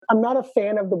I'm not a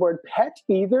fan of the word pet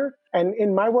either. And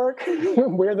in my work,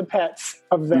 we're the pets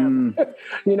of them.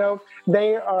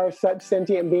 They are such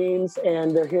sentient beings,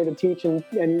 and they're here to teach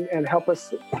and help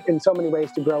us in so many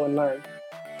ways to grow and learn.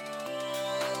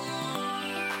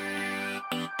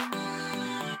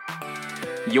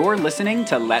 You're listening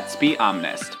to Let's Be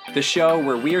Omnist, the show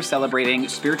where we are celebrating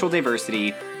spiritual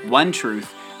diversity, one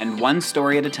truth, and one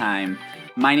story at a time.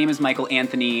 My name is Michael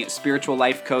Anthony, spiritual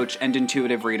life coach and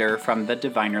intuitive reader from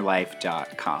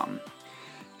thedivinerlife.com.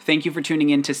 Thank you for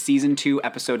tuning in to Season 2,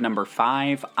 Episode number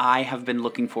 5. I have been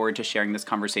looking forward to sharing this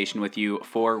conversation with you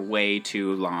for way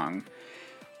too long.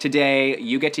 Today,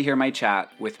 you get to hear my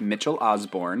chat with Mitchell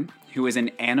Osborne, who is an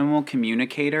animal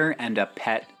communicator and a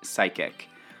pet psychic.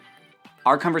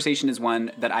 Our conversation is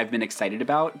one that I've been excited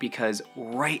about because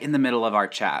right in the middle of our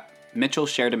chat, Mitchell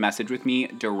shared a message with me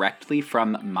directly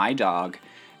from my dog,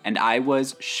 and I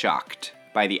was shocked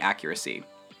by the accuracy.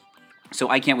 So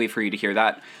I can't wait for you to hear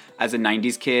that. As a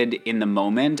 90s kid, in the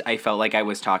moment, I felt like I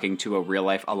was talking to a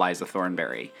real-life Eliza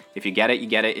Thornberry. If you get it, you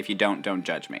get it. If you don't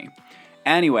judge me.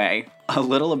 Anyway, a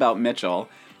little about Mitchell.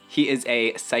 He is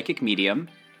a psychic medium,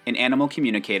 an animal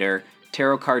communicator,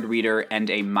 tarot card reader, and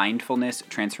a mindfulness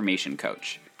transformation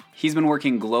coach. He's been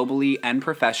working globally and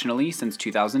professionally since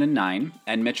 2009,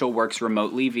 and Mitchell works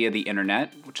remotely via the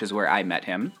internet, which is where I met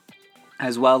him,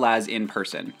 as well as in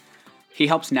person. He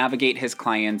helps navigate his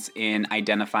clients in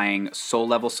identifying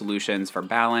soul-level solutions for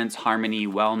balance, harmony,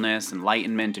 wellness,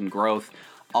 enlightenment, and growth,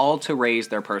 all to raise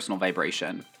their personal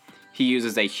vibration. He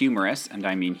uses a humorous, and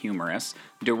I mean humorous,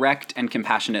 direct and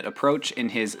compassionate approach in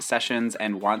his sessions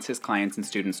and wants his clients and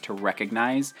students to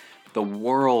recognize the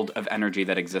world of energy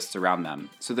that exists around them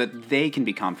so that they can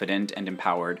be confident and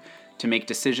empowered to make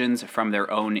decisions from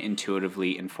their own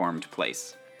intuitively informed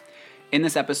place. In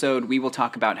this episode, we will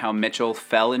talk about how Mitchell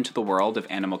fell into the world of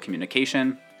animal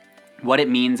communication, what it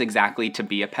means exactly to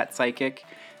be a pet psychic,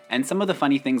 and some of the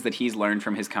funny things that he's learned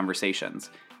from his conversations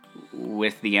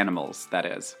with the animals, that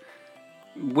is.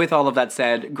 With all of that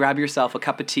said, grab yourself a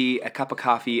cup of tea, a cup of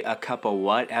coffee, a cup of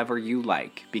whatever you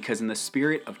like, because in the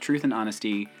spirit of truth and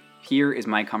honesty, here is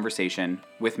my conversation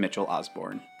with Mitchell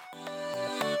Osborne.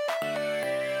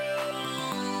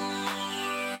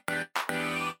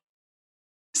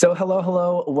 So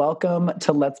hello, welcome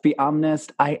to Let's Be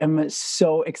Omnist. I am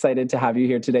so excited to have you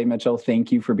here today, Mitchell.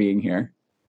 Thank you for being here.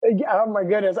 Oh my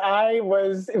goodness. I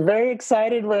was very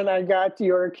excited when I got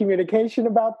your communication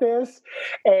about this.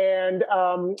 And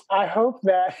I hope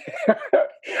that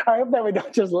we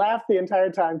don't just laugh the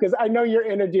entire time, because I know your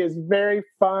energy is very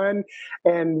fun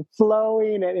and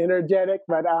flowing and energetic,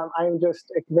 but I'm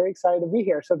just very excited to be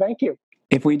here. So thank you.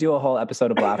 If we do a whole episode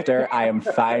of laughter, I am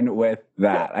fine with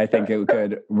that. I think it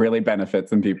could really benefit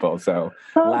some people. So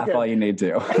laugh all you need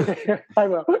to. I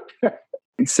will.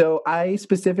 So I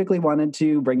specifically wanted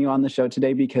to bring you on the show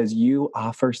today because you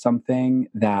offer something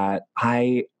that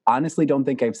I honestly don't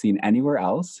think I've seen anywhere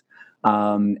else.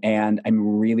 And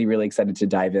I'm really, really excited to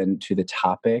dive into the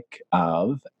topic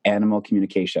of animal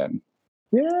communication.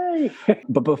 Yay!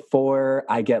 But before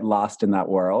I get lost in that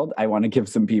world, I want to give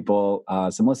some people,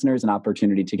 some listeners, an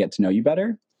opportunity to get to know you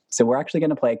better. So we're actually going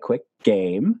to play a quick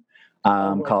game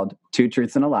called Two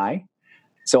Truths and a Lie.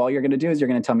 So all you're going to do is you're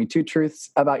going to tell me two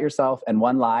truths about yourself and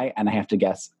one lie, and I have to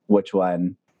guess which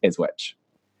one is which.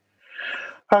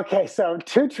 Okay, so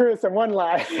two truths and one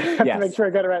lie. To make sure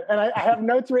I got it right. And I have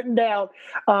notes written down,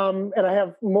 and I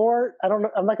have more. I don't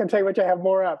know. I'm not going to tell you which I have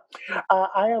more of.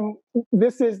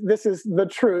 This is the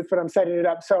truth, but I'm setting it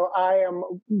up. So I am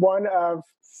one of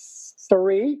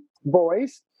three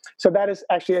boys. So that is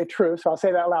actually a truth. So I'll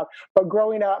say that aloud. But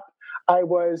growing up, I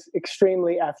was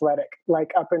extremely athletic,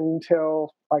 like up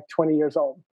until like 20 years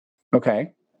old.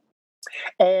 Okay.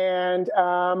 And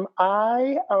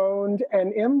I owned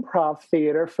an improv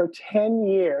theater for 10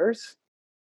 years.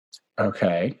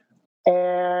 Okay.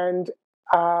 And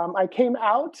I came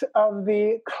out of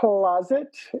the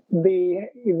closet, the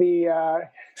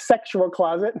sexual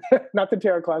closet, not the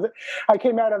tarot closet. I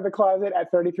came out of the closet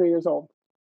at 33 years old.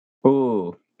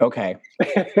 Ooh, okay.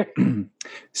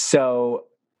 So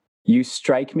you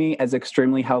strike me as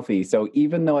extremely healthy. So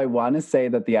even though I want to say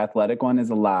that the athletic one is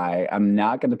a lie, I'm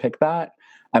not going to pick that.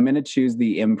 I'm going to choose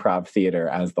the improv theater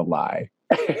as the lie.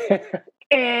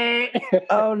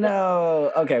 Oh,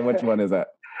 no. Okay, which one is it?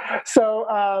 So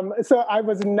I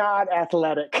was not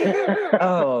athletic.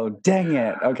 Oh, dang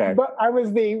it. Okay. But I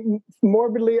was the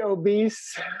morbidly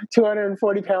obese,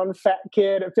 240-pound fat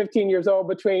kid at 15 years old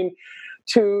between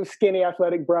two skinny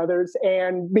athletic brothers.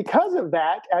 And because of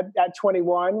that, at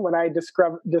 21, when I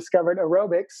discovered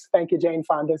aerobics, thank you, Jane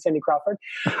Fonda, Cindy Crawford,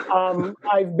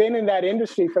 I've been in that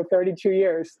industry for 32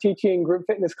 years, teaching group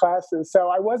fitness classes. So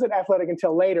I wasn't athletic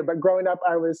until later, but growing up,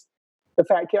 I was the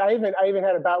fat kid. I even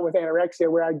had a bout with anorexia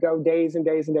where I'd go days and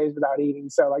days and days without eating.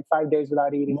 So like 5 days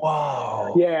without eating.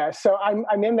 Wow. Yeah. So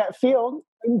I'm in that field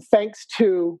thanks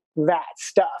to that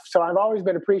stuff. So I've always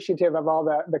been appreciative of all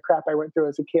the crap I went through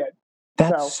as a kid.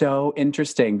 That's so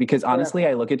interesting because honestly,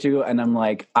 I look at you and I'm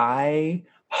like, I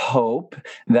hope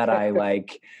that I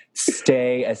like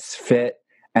stay as fit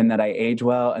and that I age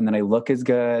well and that I look as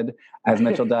good as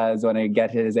Mitchell does when I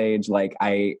get his age. Like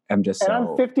I am just And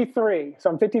I'm 53. So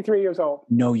I'm 53 years old.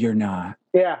 No, you're not.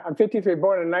 Yeah, I'm 53,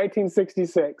 born in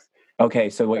 1966. Okay,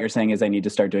 so what you're saying is I need to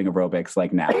start doing aerobics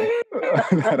like now.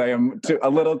 That I am a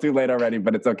little too late already,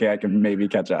 but it's okay. I can maybe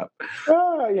catch up.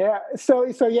 Oh yeah. So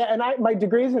yeah, and my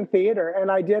degree's in theater,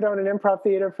 and I did own an improv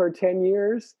theater for 10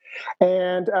 years,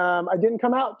 and I didn't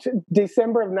come out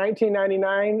December of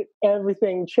 1999.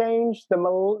 Everything changed. The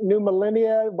new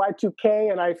millennia,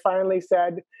 Y2K, and I finally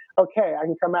said, okay, I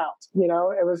can come out. You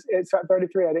know, it's at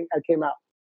 33. I came out.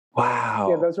 Wow.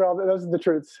 Yeah, those are the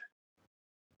truths.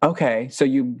 Okay, so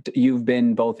you've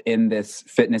been both in this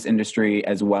fitness industry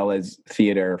as well as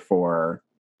theater for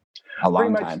a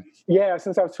long time. Yeah,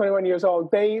 since I was 21 years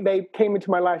old. They came into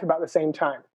my life about the same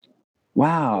time.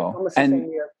 Wow. Almost the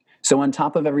same year. So on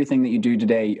top of everything that you do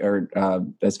today, or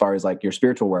as far as like your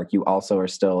spiritual work, you also are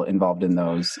still involved in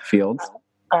those fields?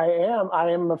 I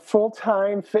am a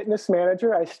full-time fitness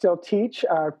manager. I still teach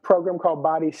a program called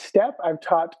Body Step. I've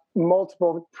taught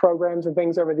multiple programs and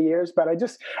things over the years, but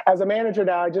as a manager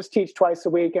now, I just teach twice a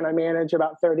week, and I manage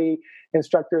about 30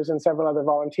 instructors and several other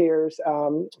volunteers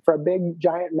for a big,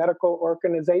 giant medical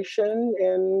organization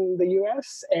in the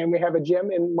U.S., and we have a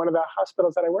gym in one of the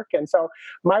hospitals that I work in. So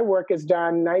my work is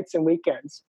done nights and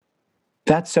weekends.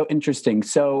 That's so interesting.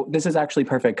 So this is actually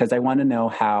perfect because I want to know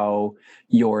how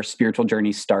your spiritual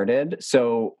journey started.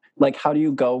 So like, how do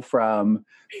you go from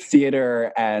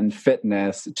theater and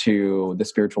fitness to the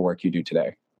spiritual work you do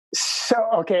today? So,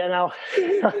 okay. Now,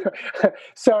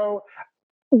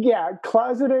 yeah,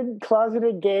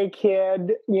 closeted gay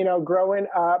kid, growing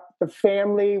up, the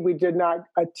family, we did not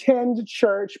attend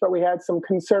church, but we had some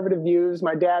conservative views.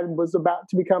 My dad was about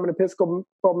to become an Episcopal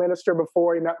minister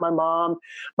before he met my mom.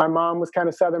 My mom was kind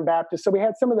of Southern Baptist. So we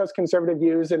had some of those conservative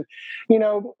views, and, in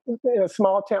a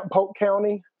small town, Polk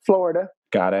County, Florida.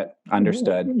 Got it.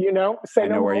 Understood. Say I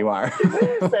know where you are.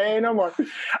 Say no more.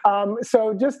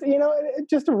 So just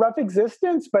a rough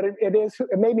existence, but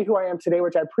it made me who I am today,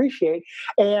 which I appreciate.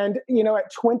 And,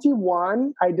 at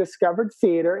 21, I discovered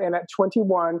theater. And at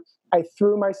 21, I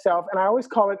threw myself, and I always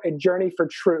call it a journey for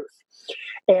truth.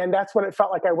 And that's what it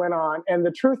felt like I went on. And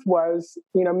the truth was,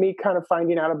 me kind of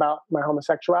finding out about my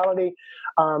homosexuality.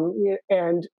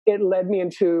 And it led me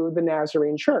into the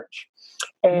Nazarene church.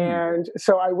 And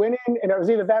so I went in, and it was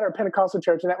either that or a Pentecostal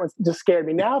church, and that one just scared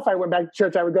me. Now, if I went back to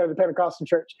church, I would go to the Pentecostal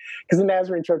church because the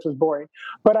Nazarene church was boring.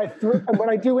 But when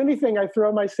I do anything, I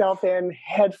throw myself in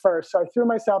head first. So I threw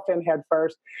myself in head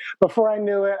first. Before I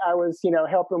knew it, I was,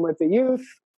 helping with the youth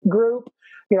group.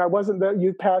 I wasn't the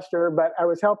youth pastor, but I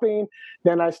was helping.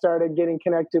 Then I started getting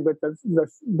connected with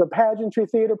the pageantry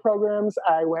theater programs.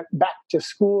 I went back to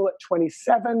school at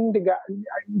 27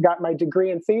 got my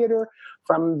degree in theater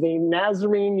from the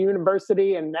Nazarene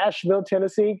University in Nashville,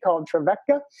 Tennessee, called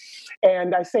Trevecca.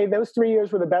 And I say those 3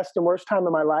 years were the best and worst time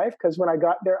of my life, because when I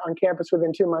got there on campus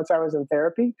within 2 months, I was in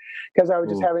therapy because I was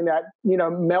just having that,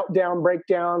 meltdown,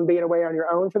 breakdown, being away on your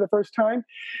own for the first time.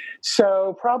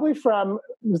 So probably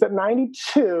was it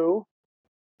 92?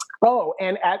 Oh,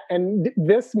 and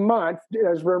this month,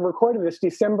 as we're recording this,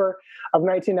 December of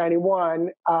 1991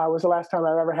 was the last time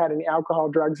I've ever had any alcohol,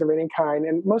 drugs of any kind,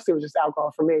 and mostly it was just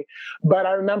alcohol for me. But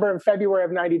I remember in February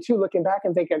of 92 looking back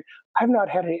and thinking, I've not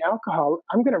had any alcohol.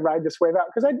 I'm going to ride this wave out,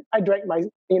 because I drank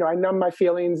I numbed my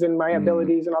feelings and my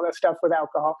abilities and all that stuff with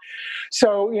alcohol.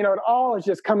 So, it all is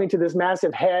just coming to this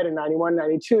massive head in 91,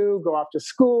 92, go off to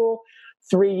school.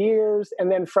 3 years.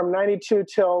 And then from 92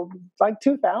 till like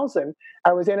 2000,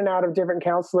 I was in and out of different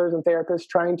counselors and therapists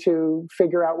trying to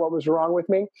figure out what was wrong with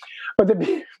me. But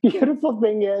the beautiful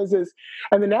thing is,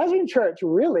 and the Nazarene Church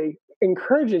really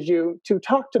encourages you to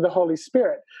talk to the Holy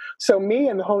Spirit. So me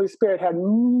and the Holy Spirit had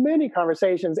many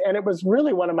conversations, and it was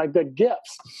really one of my good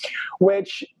gifts,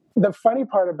 which the funny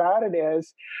part about it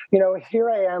is, here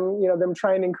I am, them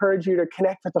trying to encourage you to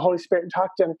connect with the Holy Spirit and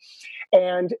talk to him.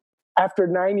 And after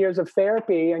 9 years of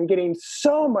therapy and getting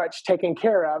so much taken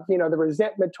care of, the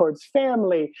resentment towards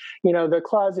family, the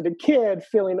closeted kid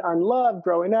feeling unloved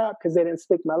growing up because they didn't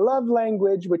speak my love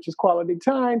language, which is quality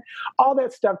time, all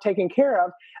that stuff taken care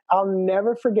of. I'll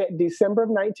never forget December of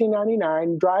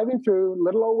 1999, driving through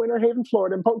little old Winter Haven,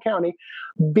 Florida, in Polk County,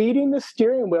 beating the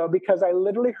steering wheel because I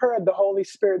literally heard the Holy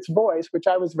Spirit's voice, which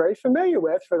I was very familiar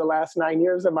with for the last 9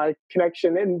 years of my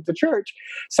connection in the church,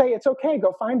 say, it's okay,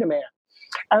 go find a man.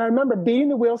 And I remember beating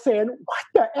the wheel saying, what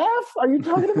the F are you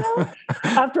talking about?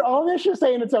 After all this, you're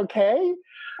saying it's okay?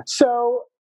 So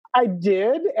I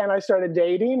did, and I started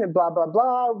dating and blah, blah,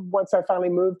 blah. Once I finally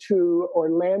moved to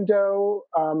Orlando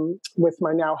with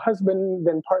my now husband,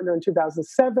 then partner in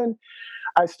 2007,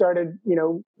 I started,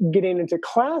 getting into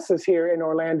classes here in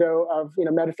Orlando of,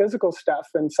 metaphysical stuff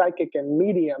and psychic and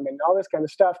medium and all this kind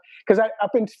of stuff. Because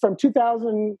from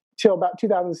 2000 till about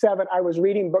 2007, I was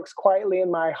reading books quietly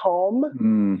in my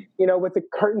home, with the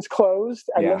curtains closed.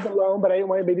 I lived alone, but I didn't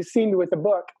want anybody to see me with the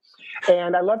book.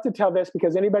 And I love to tell this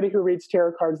because anybody who reads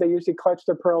tarot cards, they usually clutch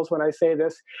their pearls when I say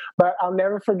this. But I'll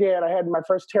never forget, I had my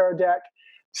first tarot deck,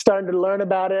 started to learn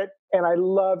about it. And I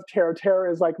love tarot.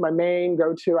 Tarot is like my main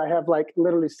go-to. I have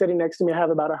literally sitting next to me, I have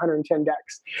about 110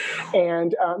 decks.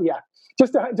 And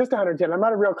just 110. I'm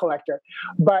not a real collector.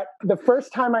 But the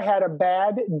first time I had a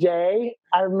bad day,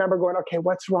 I remember going, okay,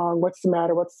 what's wrong? What's the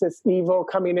matter? What's this evil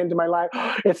coming into my life?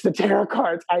 It's the tarot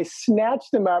cards. I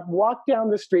snatched them up, walked down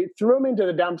the street, threw them into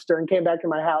the dumpster, and came back to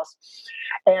my house.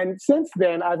 And since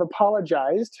then, I've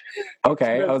apologized.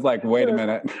 Okay. I was like, wait a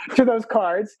minute. To those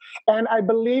cards. And I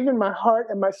believe in my heart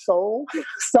and my soul,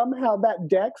 somehow that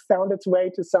deck found its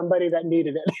way to somebody that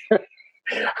needed it.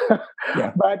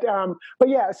 Yeah. But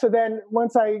yeah, so then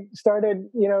once I started,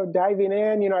 diving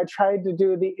in, I tried to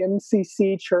do the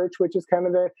MCC church, which is kind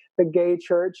of the gay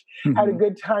church, had a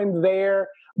good time there.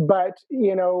 But,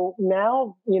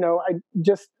 now, I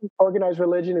just organized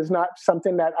religion is not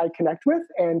something that I connect with,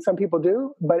 and some people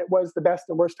do, but it was the best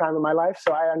and worst time of my life.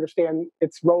 So I understand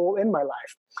its role in my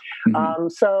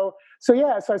life. So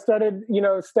I started,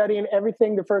 studying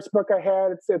everything. The first book I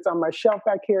had, it's on my shelf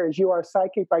back here, is You Are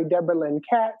Psychic by Deborah Lynn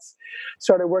Katz.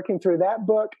 Started working through that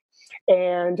book.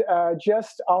 And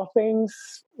just all things,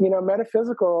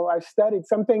 metaphysical, I've studied.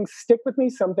 Some things stick with me,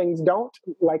 some things don't,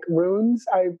 like runes.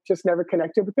 I've just never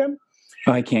connected with them.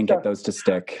 I can't get those to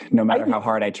stick, no matter how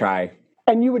hard I try.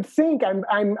 And you would think I'm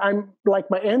like,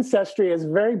 my ancestry is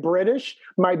very British.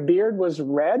 My beard was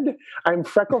red. I'm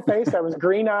freckle-faced. I was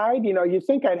green-eyed. You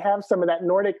think I'd have some of that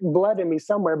Nordic blood in me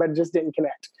somewhere, but it just didn't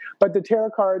connect. But the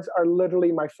tarot cards are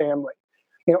literally my family,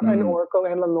 and Oracle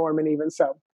and Lenormand even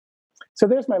so. So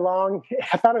there's my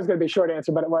I thought it was going to be a short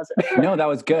answer, but it wasn't. No, that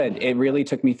was good. It really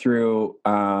took me through.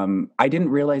 I didn't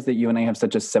realize that you and I have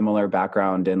such a similar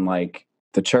background in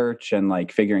the church and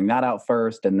figuring that out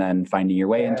first and then finding your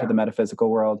way into the metaphysical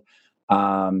world.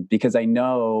 Because I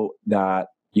know that,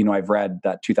 I've read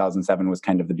that 2007 was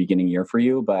kind of the beginning year for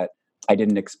you, but I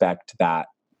didn't expect that.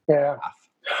 Yeah.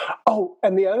 Oh,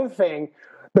 and the other thing,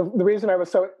 the reason I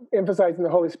was so emphasizing the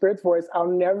Holy Spirit's voice, I'll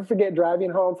never forget driving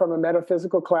home from a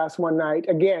metaphysical class one night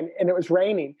again, and it was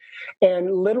raining.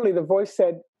 And literally the voice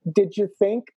said, did you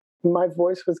think my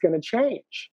voice was going to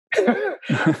change?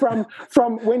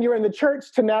 from when you're in the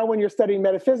church to now when you're studying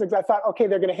metaphysics? I thought, okay,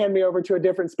 they're going to hand me over to a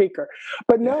different speaker.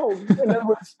 But no, in other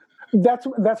words,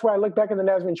 that's why I look back in the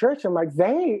Nazarene church. I'm like,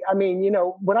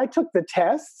 when I took the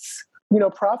tests,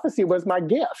 prophecy was my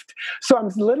gift. So I'm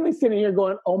literally sitting here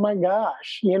going, oh my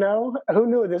gosh, who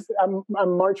knew this? I'm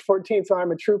March 14th, so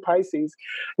I'm a true Pisces,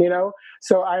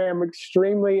 so I am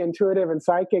extremely intuitive and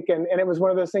psychic. And it was one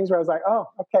of those things where I was like, oh,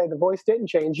 okay, the voice didn't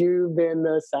change. You've been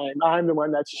the same. I'm the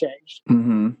one that's changed.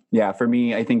 Mm-hmm. Yeah. For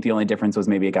me, I think the only difference was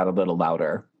maybe it got a little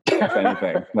louder, if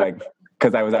anything,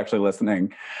 because I was actually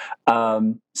listening.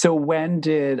 So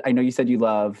I know you said you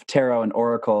love tarot and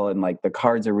oracle and the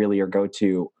cards are really your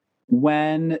go-to.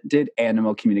 When did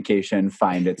animal communication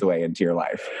find its way into your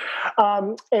life?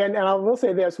 And I will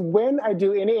say this: when I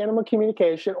do any animal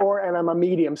communication, and I'm a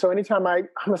medium, so anytime I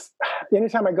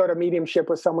go to mediumship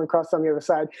with someone crossed on the other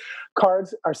side,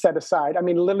 cards are set aside. I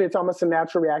mean, literally, it's almost a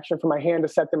natural reaction for my hand to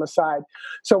set them aside.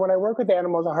 So when I work with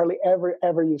animals, I hardly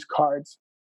ever use cards.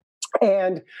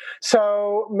 And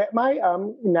so met my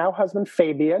now husband,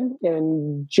 Fabian,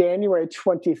 in January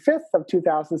 25th of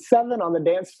 2007 on the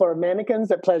dance floor of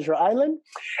mannequins at Pleasure Island.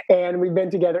 And we've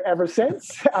been together ever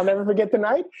since. I'll never forget the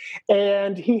night.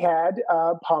 And he had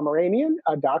a Pomeranian,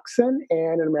 a Dachshund,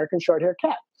 and an American short-haired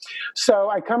cat. So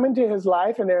I come into his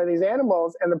life, and there are these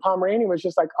animals, and the Pomeranian was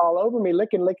just like all over me,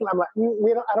 licking. I'm like,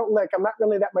 I don't lick. I'm not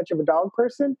really that much of a dog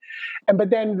person. But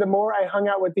then the more I hung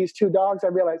out with these two dogs, I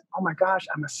realized, oh my gosh,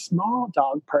 I'm a small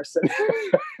dog person.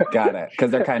 Got it.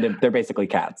 Because they're basically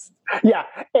cats. Yeah.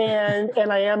 And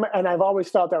I've always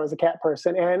felt I was a cat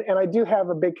person. And I do have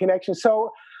a big connection.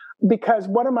 So, because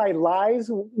one of my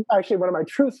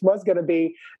truths was going to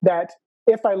be that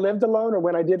if I lived alone, or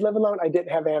when I did live alone, I didn't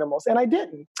have animals. And I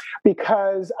didn't,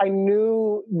 because I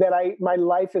knew that my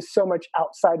life is so much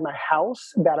outside my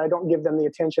house that I don't give them the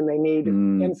attention they need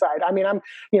inside. I mean, I'm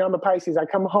a Pisces. I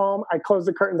come home, I close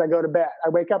the curtains, I go to bed. I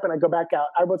wake up and I go back out.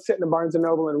 I would sit in the Barnes and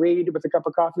Noble and read with a cup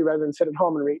of coffee rather than sit at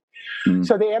home and read.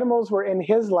 So the animals were in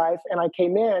his life, and I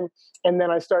came in, and then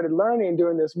I started learning,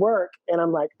 doing this work. And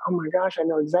I'm like, oh my gosh, I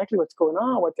know exactly what's going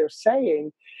on, what they're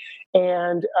saying.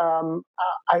 And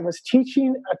I was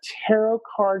teaching a tarot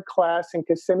card class in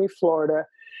Kissimmee, Florida.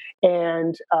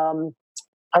 And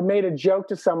I made a joke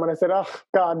to someone. I said, oh,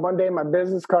 God, one day my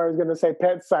business card is going to say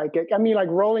pet psychic. I mean, like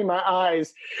rolling my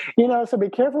eyes, so be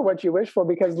careful what you wish for,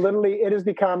 because literally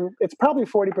it's probably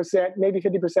 40%, maybe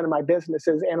 50% of my business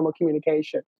is animal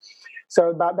communication. So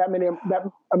about that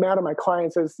amount of my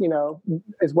clients is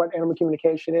what animal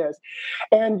communication is.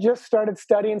 And just started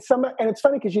studying and it's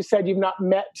funny because you said you've not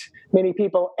met many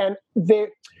people, and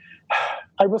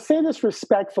I will say this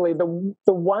respectfully,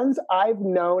 the ones I've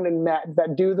known and met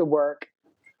that do the work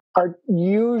are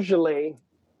usually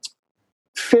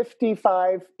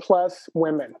 55 plus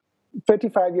women.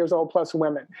 55 years old plus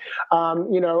women.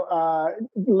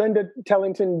 Linda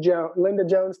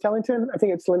Jones Tellington, I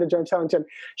think it's Linda Jones Tellington.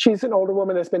 She's an older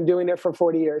woman that's been doing it for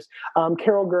 40 years.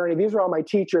 Carol Gurney, these are all my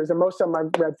teachers, and most of them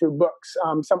I've read through books,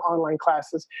 some online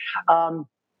classes.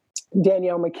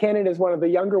 Danielle McKinnon is one of the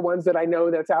younger ones that I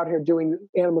know that's out here doing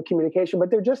animal communication,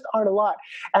 but there just aren't a lot.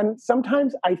 And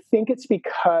sometimes I think it's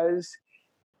because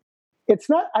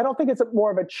I don't think it's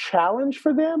more of a challenge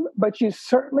for them, but you're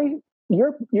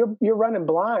running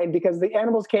blind, because the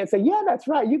animals can't say, yeah, that's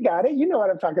right, you got it, you know what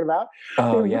I'm talking about.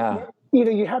 Oh, yeah.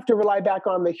 You have to rely back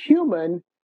on the human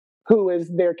who is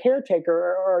their caretaker,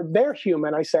 or their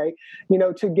human, I say,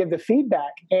 to give the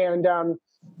feedback. And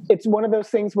it's one of those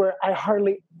things where I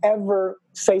hardly ever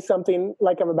say something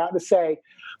like I'm about to say,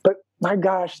 but my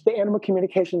gosh, the animal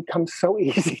communication comes so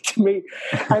easy to me.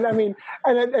 And I mean,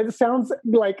 and it sounds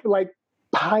like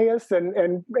pious and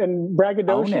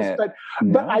braggadocious,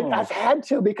 but I've had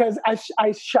to, because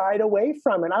I shied away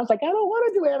from it. I was like, I don't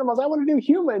want to do animals, I want to do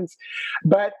humans.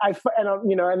 But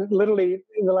and literally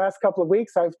in the last couple of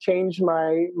weeks, I've changed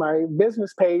my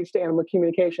business page to Animal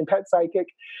Communication Pet Psychic.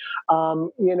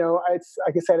 It's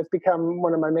like I said, it's become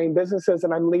one of my main businesses,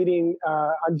 and I'm leading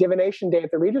a divination day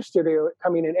at the Reader Studio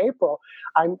coming in April.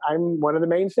 I'm one of the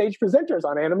main stage presenters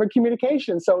on animal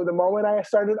communication. So the moment I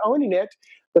started owning it,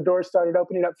 the doors started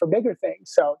opening up for bigger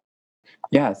things. So,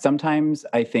 yeah, sometimes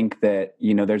I think that,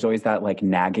 there's always that like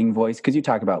nagging voice, because you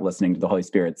talk about listening to the Holy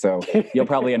Spirit. So you'll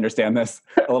probably understand this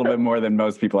a little bit more than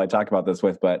most people I talk about this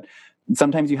with. But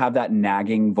sometimes you have that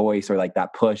nagging voice, or like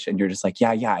that push, and you're just like,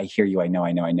 yeah, I hear you. I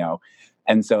know.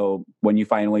 And so when you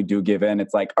finally do give in,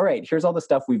 it's like, all right, here's all the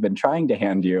stuff we've been trying to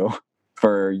hand you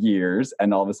for years.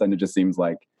 And all of a sudden it just seems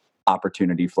like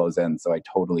opportunity flows in. So I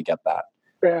totally get that.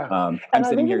 Yeah. I'm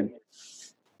sitting here.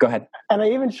 Go ahead. And I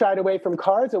even shied away from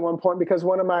cards at one point, because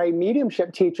one of my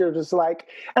mediumship teachers was like,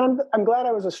 and I'm glad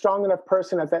I was a strong enough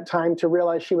person at that time to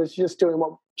realize she was just doing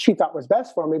what she thought was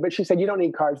best for me. But she said, you don't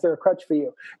need cards. They're a crutch for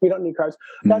you. You don't need cards.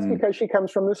 That's because she comes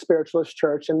from the spiritualist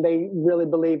church, and they really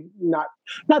believe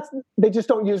they just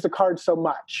don't use the cards so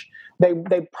much. They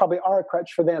probably are a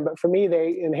crutch for them, but for me,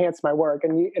 they enhance my work.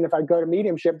 And if I go to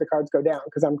mediumship, the cards go down,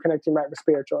 because I'm connecting right with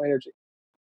spiritual energy.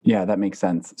 Yeah, that makes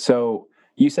sense. So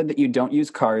you said that you don't use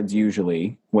cards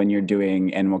usually when you're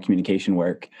doing animal communication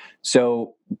work.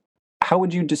 So how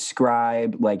would you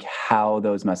describe like how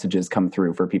those messages come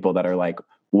through for people that are like,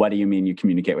 what do you mean you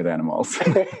communicate with animals?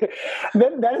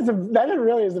 that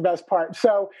really is the best part.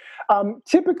 So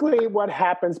typically what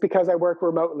happens, because I work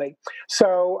remotely,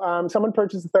 so someone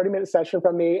purchases a 30-minute session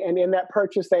from me, and in that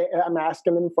purchase, I'm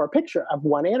asking them for a picture of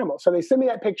one animal. So they send me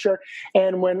that picture,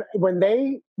 and when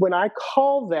I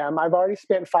call them, I've already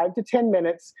spent 5 to 10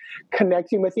 minutes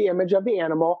connecting with the image of the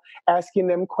animal, asking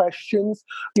them questions,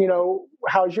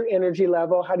 how's your energy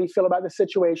level? How do you feel about the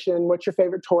situation? What's your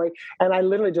favorite toy? And I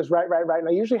literally just write. And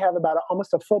I usually have about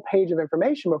almost a full page of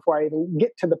information before I even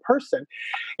get to the person.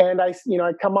 And I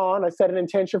come on, I set an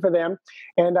intention for them,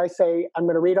 and I say, I'm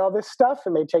going to read all this stuff. It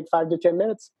may take 5 to 10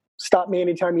 minutes. Stop me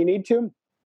anytime you need to.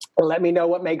 Let me know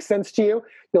what makes sense to you.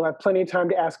 You'll have plenty of time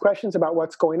to ask questions about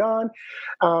what's going on.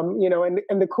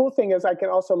 And the cool thing is I can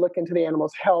also look into the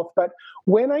animal's health. But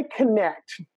when I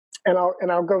connect, and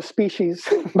I'll go species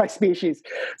by species.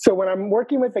 So when I'm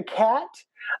working with a cat,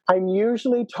 I'm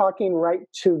usually talking right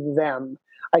to them.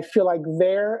 I feel like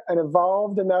they're an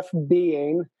evolved enough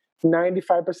being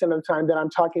 95% of the time that I'm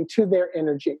talking to their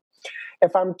energy.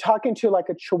 If I'm talking to like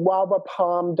a Chihuahua,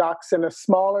 Pom, Dachshund, a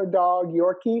smaller dog,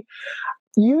 Yorkie,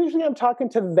 usually I'm talking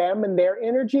to them and their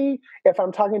energy. If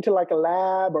I'm talking to like a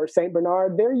Lab or St.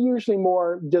 Bernard, they're usually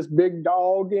more just big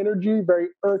dog energy, very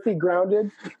earthy, grounded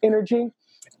energy.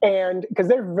 And because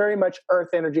they're very much earth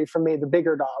energy for me, the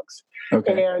bigger dogs.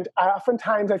 Okay. And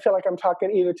oftentimes I feel like I'm talking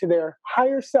either to their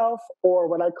higher self or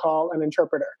what I call an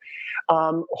interpreter.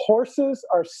 Horses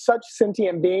are such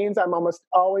sentient beings. I'm almost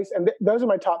always, and those are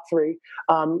my top three.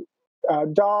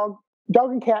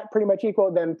 Dog and cat pretty much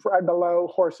equal. Then right below,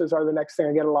 horses are the next thing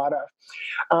I get a lot of.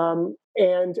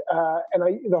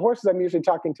 The horses, I'm usually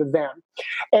talking to them,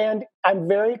 and I'm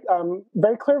very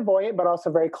clairvoyant, but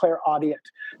also very clairaudient.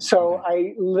 So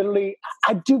I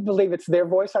do believe it's their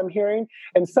voice I'm hearing.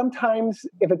 And sometimes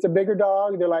if it's a bigger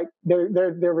dog, they're like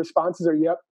their responses are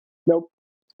yep, nope,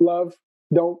 love,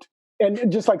 don't.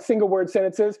 And just like single word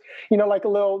sentences, like a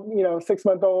little,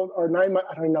 6-month-old or 9-month,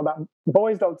 I don't even know about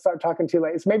boys don't start talking too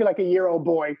late. It's maybe like a year-old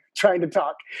boy trying to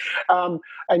talk.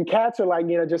 And cats are like,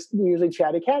 just usually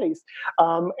chatty catties.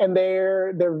 And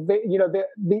they're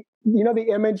the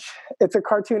image, it's a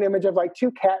cartoon image of like two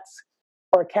cats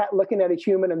or a cat looking at a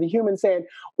human and the human saying,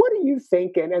 "What are you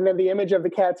thinking?" And then the image of the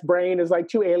cat's brain is like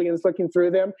two aliens looking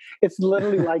through them. It's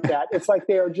literally like that. It's like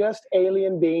they are just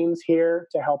alien beings here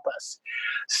to help us.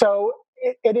 So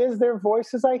it is their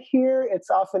voices I hear. It's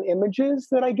often images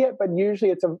that I get, but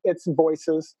usually it's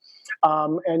voices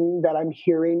and that I'm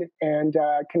hearing and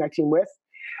connecting with.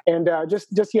 And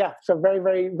so very,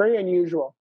 very, very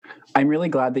unusual. I'm really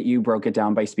glad that you broke it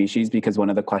down by species, because one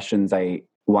of the questions I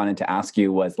wanted to ask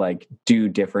you was like, do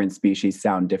different species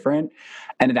sound different?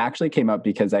 And it actually came up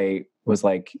because I was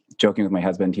like joking with my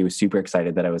husband. He was super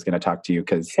excited that I was going to talk to you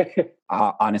because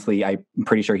honestly, I'm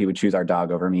pretty sure he would choose our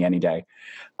dog over me any day.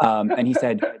 And he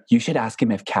said, you should ask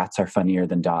him if cats are funnier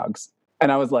than dogs.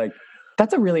 And I was like,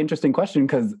 that's a really interesting question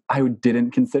because I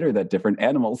didn't consider that different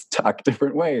animals talk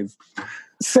different ways.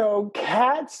 So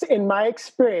cats, in my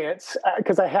experience,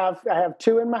 because I have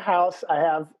two in my house,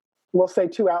 we'll say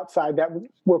two outside that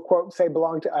we'll quote say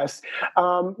belong to us.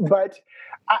 But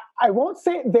I won't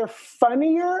say they're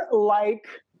funnier like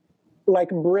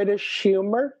British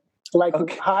humor,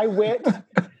 like high wit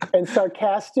and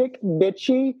sarcastic,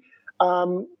 bitchy,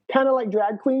 kind of like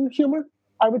drag queen humor,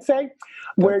 I would say,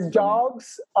 where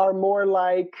dogs are more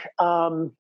like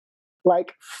the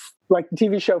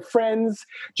TV show Friends,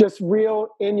 just real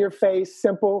in your face,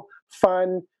 simple,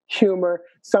 fun humor.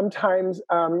 Sometimes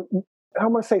I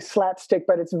don't want to say slapstick,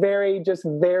 but it's very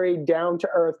down to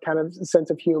earth kind of sense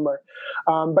of humor.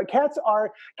 But cats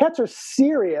are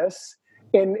serious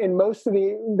in most of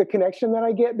the connection that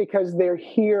I get because they're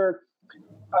here.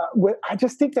 I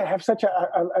just think they have such an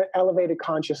elevated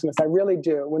consciousness. I really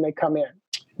do when they come in.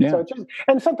 Yeah. So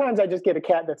and sometimes I just get a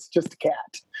cat that's just a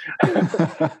cat.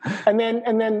 and then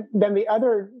the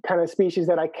other kind of species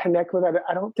that I connect with,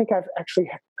 I don't think I've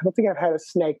had a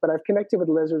snake, but I've connected with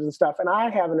lizards and stuff. And I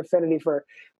have an affinity for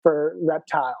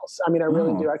reptiles. I mean, I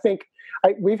really do. I think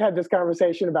we've had this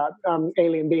conversation about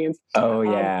alien beings. Oh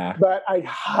yeah. But I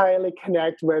highly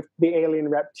connect with the alien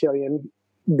reptilian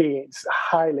beings,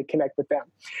 highly connect with them.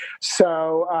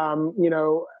 So,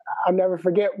 I'll never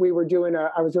forget, I was doing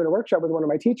a workshop with one of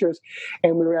my teachers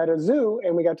and we were at a zoo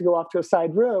and we got to go off to a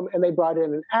side room and they brought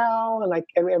in an owl and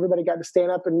everybody got to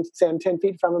stand up and stand 10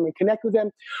 feet from him and connect with him.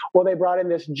 Well, they brought in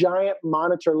this giant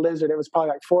monitor lizard. It was probably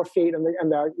like 4 feet and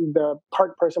the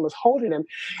park person was holding him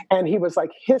and he was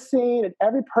like hissing at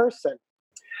every person.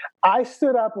 I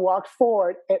stood up, walked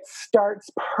forward. It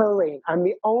starts purring. I'm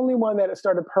the only one that it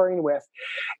started purring with.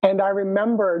 And I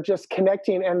remember just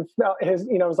connecting and felt it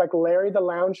was like Larry the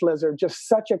Lounge Lizard, just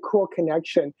such a cool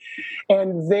connection.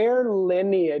 And their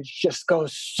lineage just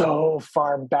goes so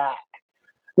far back,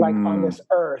 like on this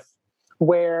earth,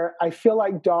 where I feel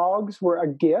like dogs were a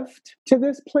gift to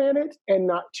this planet and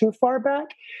not too far back.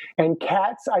 And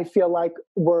cats, I feel like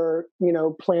were,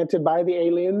 planted by the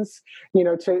aliens,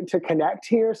 to connect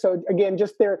here. So again,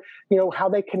 just their, how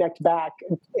they connect back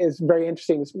is very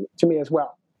interesting to me as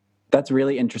well. That's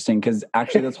really interesting because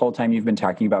actually this whole time you've been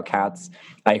talking about cats,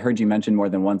 I heard you mention more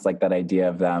than once, like that idea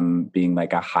of them being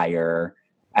like a higher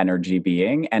energy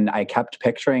being. And I kept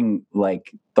picturing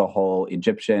like the whole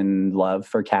Egyptian love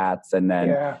for cats. And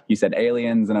then you said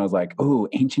aliens, and I was like, oh,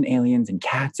 ancient aliens and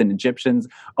cats and Egyptians.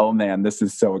 Oh man, this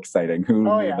is so exciting. Who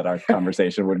knew that our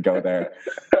conversation would go there?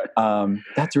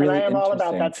 That's really and I am interesting. all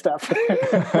about that stuff.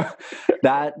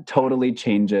 That totally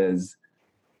changes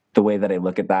the way that I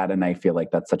look at that. And I feel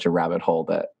like that's such a rabbit hole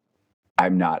that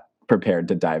I'm not prepared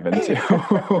to dive into.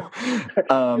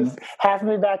 Just have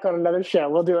me back on another show.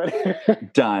 We'll do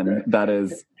it. Done. That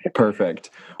is perfect.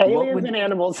 Aliens and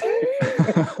animals.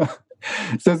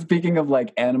 So speaking of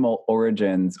like animal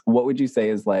origins, what would you say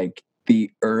is like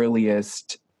the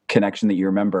earliest connection that you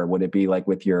remember? Would it be like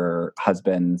with your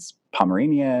husband's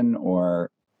Pomeranian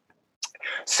or?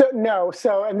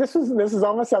 And this is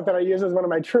almost something I use as one of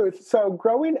my truths. So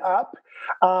growing up,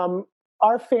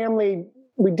 our family,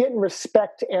 we didn't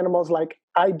respect animals like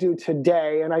I do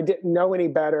today, and I didn't know any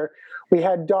better. We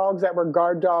had dogs that were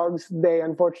guard dogs. They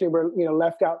unfortunately were,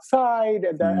 left outside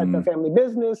at the family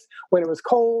business when it was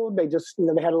cold. They just,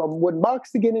 they had a little wooden box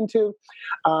to get into,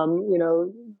 and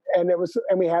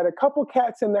we had a couple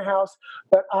cats in the house.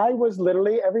 But I was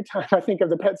literally, every time I think of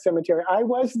the pet cemetery, I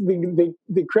was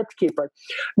the crypt keeper.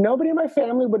 Nobody in my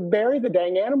family would bury the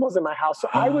dang animals in my house. So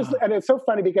I was, and it's so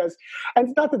funny because, and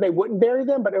it's not that they wouldn't bury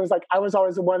them, but it was like I was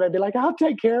always the one that'd be like, I'll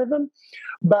take care of them.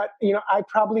 But I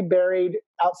probably buried,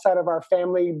 outside of our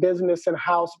family business and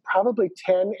house, probably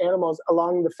 10 animals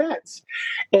along the fence.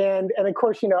 And of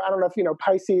course, I don't know if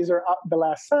Pisces are the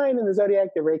last sign in the zodiac.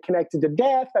 They're very connected to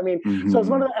death. I mean, so it's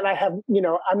one of the, and I have,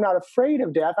 I'm not afraid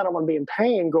of death. I don't want to be in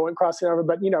pain crossing over.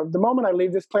 But, the moment I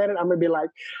leave this planet, I'm going to be like,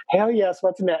 hell yes,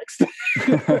 what's next?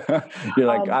 You're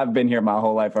like, I've been here my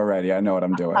whole life already. I know what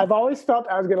I'm doing. I've always felt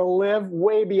I was going to live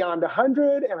way beyond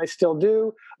 100, and I still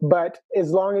do. But as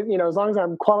long as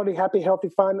I'm quality, happy, healthy,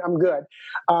 fun, I'm good.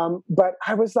 But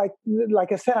I was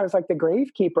like I said, I was like the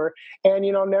gravekeeper. And,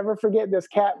 I'll never forget this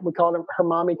cat. We called her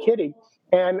Mommy Kitty.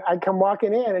 And I come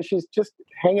walking in, and she's just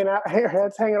hanging out, her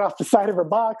head's hanging off the side of her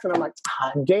box. And I'm like,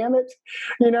 damn it.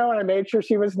 And I made sure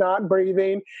she was not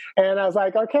breathing. And I was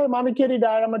like, okay, Mommy Kitty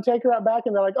died. I'm going to take her out back.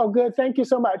 And they're like, oh, good. Thank you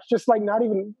so much. Just like not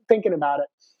even thinking about it.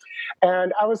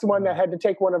 And I was the one that had to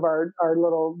take one of our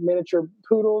little miniature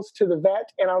poodles to the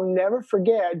vet. And I'll never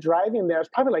forget driving there. I was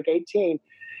probably like 18.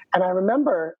 And I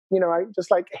remember, I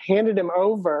just like handed him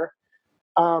over,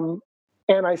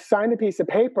 and I signed a piece of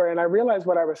paper, and I realized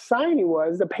what I was signing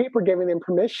was the paper giving them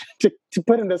permission to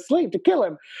put him to sleep, to kill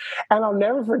him. And I'll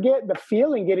never forget the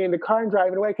feeling getting in the car and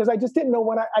driving away, because I just didn't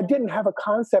know I didn't have a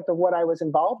concept of what I was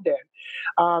involved in.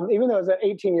 Even though I was at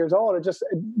 18 years old, it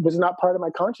was not part of my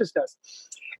consciousness.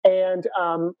 And,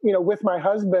 with my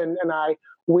husband and I,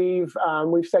 we've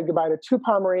said goodbye to 2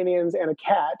 Pomeranians and a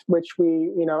cat, which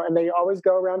and they always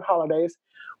go around holidays.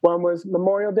 One was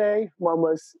Memorial Day, one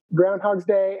was Groundhog's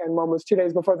Day, and one was 2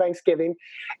 days before Thanksgiving.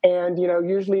 And,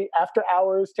 usually after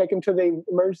hours, take them to the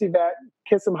emergency vet,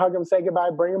 kiss them, hug them, say goodbye,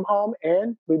 bring them home,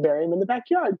 and we bury them in the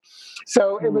backyard.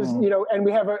 So it was, and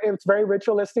it's very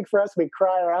ritualistic for us. We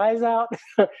cry our eyes out.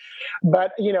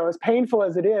 But, as painful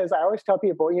as it is, I always tell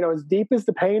people, as deep as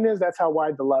the pain is, that's how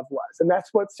wide the love was. And that's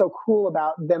what's so cool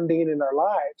about them being in our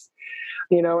lives.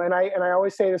 And I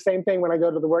always say the same thing when I go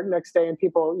to the work next day, and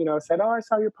people, said, oh, I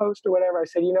saw your post or whatever. I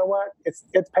said, you know what?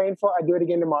 It's painful. I'd do it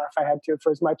again tomorrow if I had to,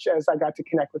 for as much as I got to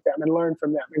connect with them and learn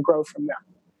from them and grow from them.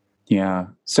 Yeah.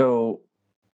 So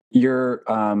your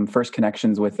first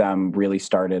connections with them really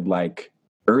started like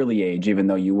early age, even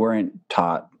though you weren't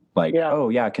taught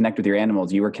connect with your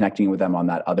animals. You were connecting with them on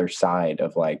that other side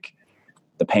of like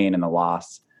the pain and the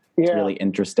loss. It's really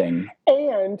interesting.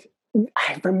 And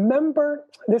I remember,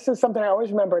 this is something I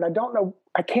always remember, and I don't know,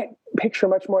 I can't picture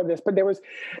much more of this, but there was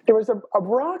a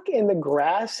rock in the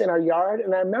grass in our yard.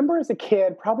 And I remember as a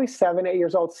kid, probably 7, 8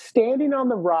 years old, standing on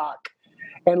the rock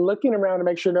and looking around to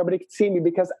make sure nobody could see me,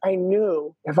 because I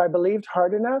knew if I believed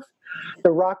hard enough,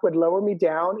 the rock would lower me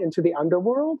down into the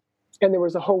underworld. And there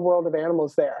was a whole world of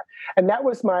animals there. And that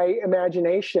was my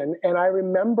imagination. And I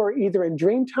remember either in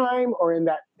dream time or in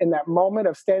that moment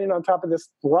of standing on top of this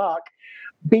rock,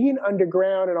 being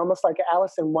underground and almost like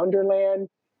Alice in Wonderland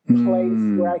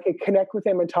place where I could connect with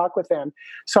them and talk with them.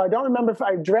 So I don't remember if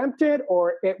I dreamt it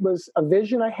or it was a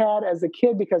vision I had as a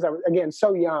kid, because I was, again,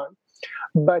 so young.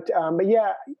 But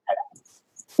yeah,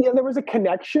 there was a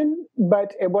connection,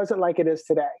 but it wasn't like it is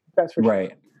today. That's for sure.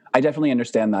 Right. I definitely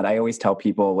understand that. I always tell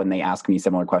people when they ask me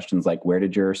similar questions, like, where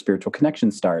did your spiritual connection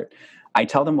start? I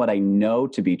tell them what I know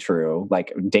to be true,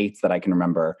 like dates that I can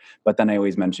remember. But then I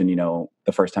always mention,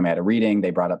 the first time I had a reading,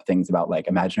 they brought up things about like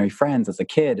imaginary friends as a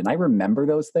kid. And I remember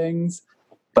those things,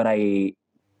 but I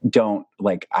don't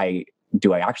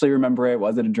do I actually remember it?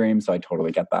 Was it a dream? So I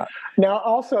totally get that. Now,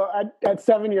 also at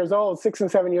 7 years old, 6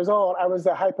 and 7 years old, I was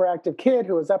a hyperactive kid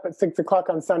who was up at 6 o'clock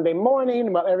on Sunday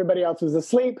morning while everybody else was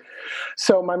asleep.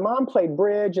 So my mom played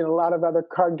bridge and a lot of other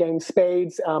card games,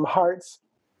 spades, hearts.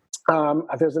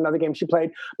 There's another game she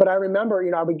played. But I remember,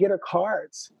 I would get her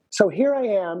cards. So here I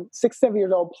am, 6, 7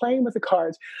 years old, playing with the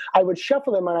cards. I would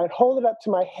shuffle them and I'd hold it up to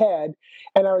my head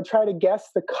and I would try to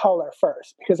guess the color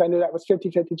first because I knew that was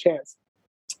 50-50 chance.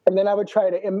 And then I would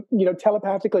try to,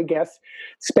 telepathically guess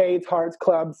spades, hearts,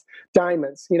 clubs,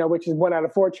 diamonds, which is 1 out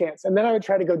of 4 chance. And then I would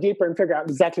try to go deeper and figure out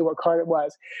exactly what card it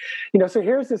was. So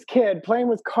here's this kid playing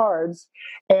with cards,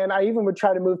 and I even would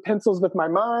try to move pencils with my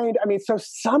mind. So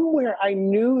somewhere I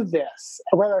knew this,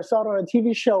 whether I saw it on a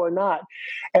TV show or not.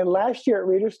 And last year at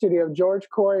Reader Studio, George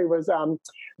Corey was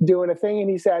doing a thing,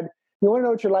 and he said, you want to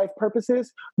know what your life purpose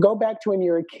is? Go back to when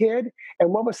you were a kid, and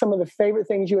what was some of the favorite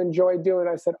things you enjoyed doing?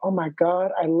 I said, oh my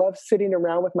God, I love sitting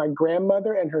around with my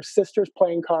grandmother and her sisters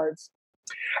playing cards.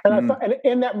 And I thought, and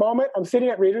in that moment, I'm sitting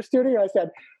at Reader Studio, and I said,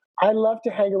 I love to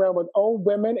hang around with old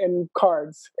women and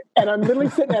cards. And I'm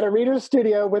literally sitting at a Reader's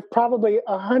Studio with probably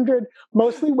 100,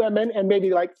 mostly women, and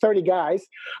maybe like 30 guys.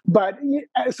 But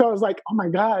so I was like, oh my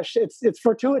gosh, it's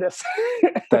fortuitous.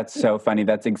 That's so funny.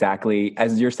 That's exactly,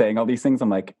 as you're saying all these things, I'm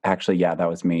like, actually, yeah, that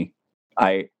was me.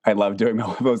 I love doing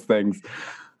all of those things.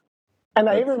 And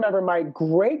I even remember my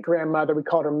great-grandmother, we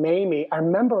called her Mamie. I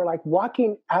remember like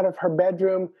walking out of her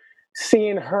bedroom,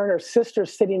 seeing her and her sister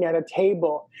sitting at a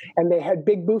table, and they had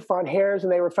big bouffant hairs,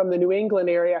 and they were from the New England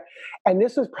area. And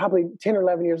this was probably 10 or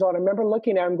 11 years old. I remember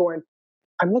looking at them going,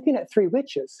 I'm looking at 3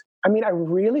 witches. I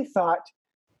really thought,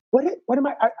 what am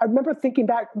I remember thinking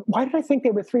back, why did I think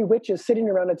they were 3 witches sitting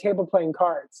around a table playing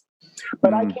cards?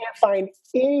 But I can't find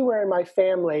anywhere in my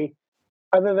family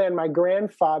other than my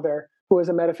grandfather, who was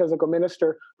a metaphysical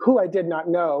minister, who I did not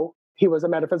know he was a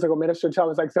metaphysical minister until I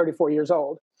was like 34 years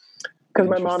old. Because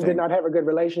my mom did not have a good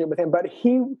relationship with him, but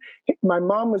my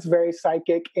mom was very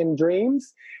psychic in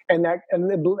dreams, and that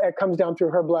comes down through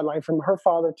her bloodline from her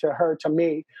father to her to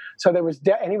me. So there was,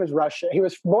 and he was Russian. He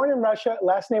was born in Russia.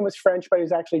 Last name was French, but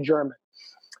he's actually German.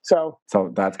 So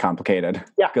that's complicated.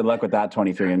 Yeah. Good luck with that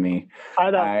 23andMe.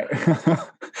 I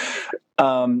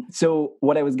know. So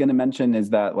what I was going to mention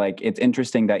is that like it's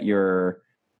interesting that your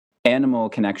animal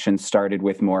connection started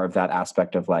with more of that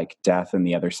aspect of like death and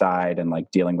the other side and like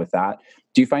dealing with that.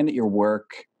 Do you find that your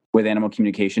work with animal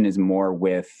communication is more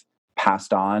with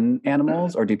passed on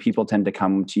animals, or do people tend to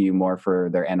come to you more for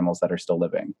their animals that are still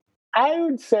living? I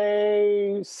would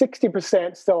say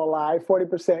 60% still alive,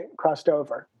 40% crossed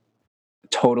over.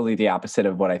 Totally the opposite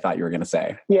of what I thought you were going to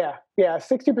say. Yeah.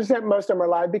 60%, most of them are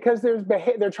alive because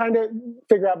they're trying to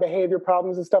figure out behavior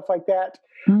problems and stuff like that.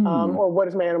 Or what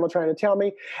is my animal trying to tell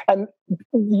me? And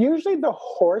usually the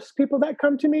horse people that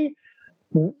come to me,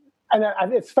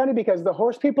 and it's funny because the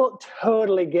horse people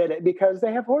totally get it because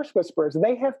they have horse whisperers.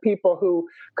 They have people who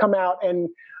come out and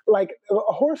like a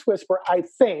horse whisperer, I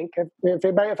think,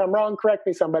 if I'm wrong, correct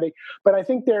me somebody, but I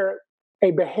think they're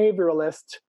a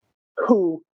behavioralist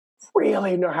who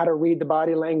really know how to read the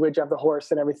body language of the horse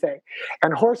and everything.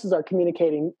 And horses are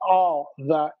communicating all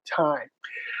the time.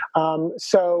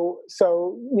 So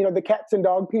the cats and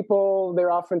dog people,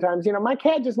 they're oftentimes, my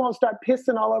cat just won't start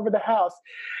pissing all over the house.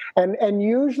 And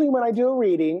usually when I do a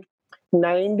reading,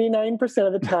 99%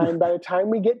 of the time, by the time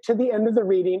we get to the end of the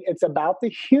reading, it's about the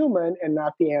human and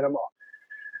not the animal.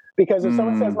 Because if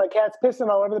someone says, my cat's pissing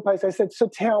all over the place, I said, so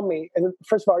tell me. And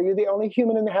first of all, are you the only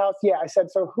human in the house? Yeah. I said,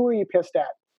 so who are you pissed at?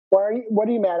 What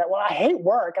are you mad at? Well, I hate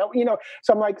work.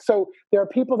 So I'm like, so there are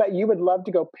people that you would love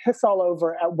to go piss all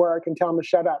over at work and tell them to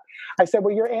shut up. I said,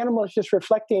 well, your animal is just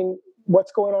reflecting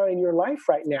what's going on in your life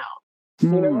right now.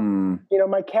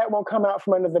 My cat won't come out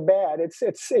from under the bed.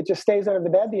 It just stays under the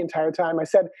bed the entire time. I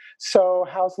said, so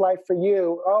how's life for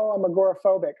you? Oh, I'm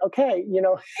agoraphobic. Okay.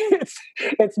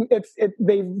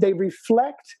 They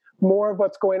reflect more of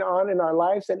what's going on in our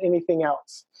lives than anything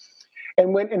else.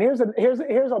 And here's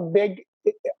a big,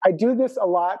 I do this a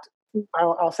lot.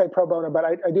 I'll say pro bono, but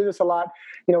I do this a lot,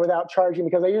 without charging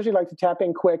because I usually like to tap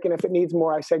in quick. And if it needs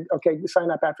more, I say, okay, sign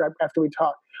up after we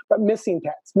talk. But missing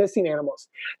pets, missing animals,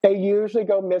 they usually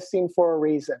go missing for a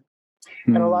reason.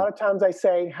 And a lot of times I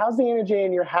say, how's the energy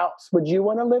in your house? Would you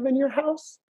want to live in your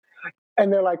house?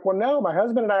 And they're like, well, no, my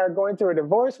husband and I are going through a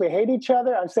divorce. We hate each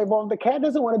other. I say, well, the cat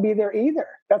doesn't want to be there either.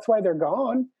 That's why they're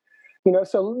gone.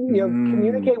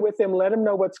 Communicate with them, let them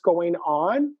know what's going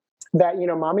on, that,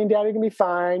 mommy and daddy can be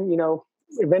fine,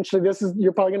 eventually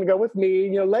you're probably going to go with me,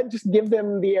 just give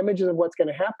them the images of what's going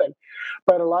to happen.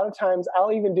 But a lot of times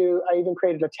I even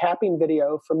created a tapping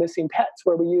video for missing pets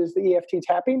where we use the EFT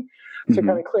tapping to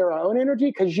kind of clear our own energy,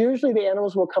 because usually the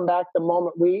animals will come back the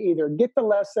moment we either get the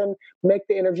lesson, make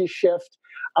the energy shift.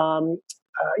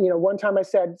 One time I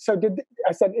said,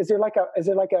 is there like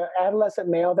a adolescent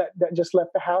male that just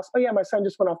left the house? Oh yeah, my son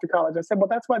just went off to college. I said, well,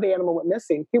 that's why the animal went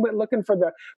missing. He went looking for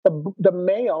the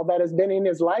male that has been in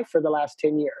his life for the last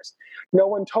 10 years. No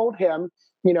one told him,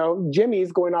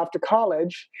 Jimmy's going off to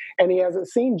college and he hasn't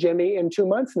seen Jimmy in 2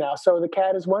 months now. So the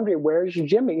cat is wondering, where's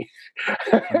Jimmy?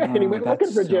 And he went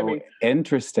looking for Jimmy.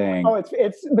 Interesting. Oh,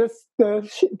 it's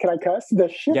can I cuss? The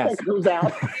shit Yes. that comes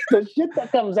out, the shit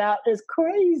that comes out is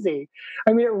crazy.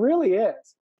 I mean, it really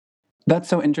is. That's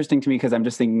so interesting to me, because I'm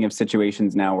just thinking of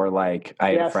situations now where like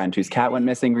I had a friend whose cat went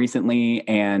missing recently,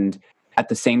 and at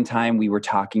the same time we were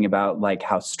talking about like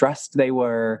how stressed they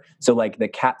were. So like the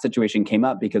cat situation came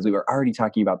up because we were already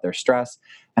talking about their stress,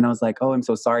 and I was like, oh, I'm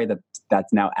so sorry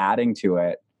that's now adding to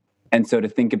it. And so to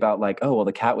think about like, oh, well,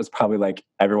 the cat was probably like,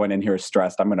 everyone in here is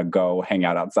stressed, I'm going to go hang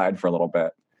out outside for a little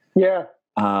bit. Yeah.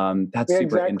 That's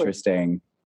super interesting.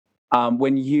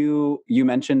 When you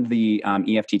mentioned the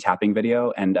EFT tapping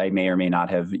video, and I may or may not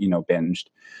have, binged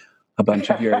a bunch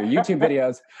of your YouTube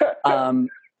videos.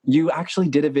 You actually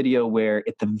did a video where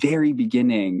at the very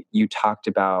beginning, you talked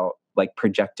about like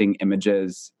projecting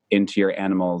images into your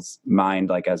animal's mind,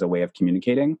 like as a way of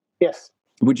communicating. Yes.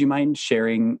 Would you mind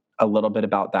sharing a little bit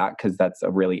about that? Because that's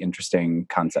a really interesting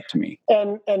concept to me.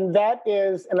 And that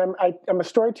is, and I'm a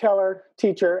storyteller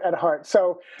teacher at heart.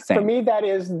 So Same. For me, that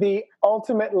is the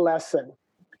ultimate lesson.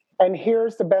 And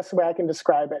here's the best way I can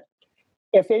describe it.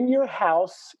 If in your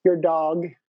house, your dog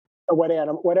or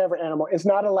whatever animal is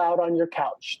not allowed on your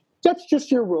couch, that's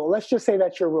just your rule. Let's just say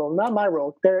that's your rule, not my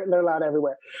rule. They're allowed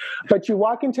everywhere. But you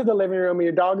walk into the living room and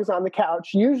your dog is on the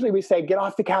couch. Usually we say, get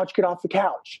off the couch, get off the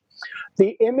couch.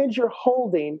 The image you're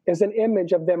holding is an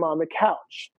image of them on the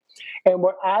couch. And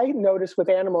what I notice with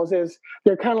animals is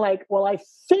they're kind of like, well, I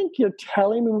think you're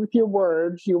telling me with your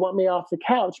words you want me off the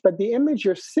couch, but the image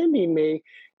you're sending me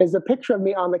is a picture of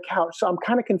me on the couch. So I'm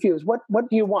kind of confused. What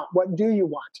do you want? What do you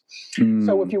want?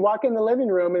 So if you walk in the living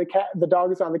room and the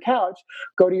dog is on the couch,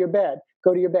 go to your bed.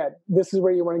 Go to your bed. This is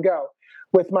where you want to go.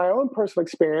 With my own personal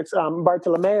experience,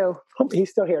 Bartolomeo, he's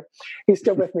still here. He's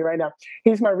still with me right now.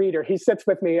 He's my reader. He sits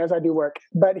with me as I do work.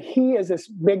 But he is this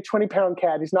big 20-pound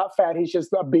cat. He's not fat. He's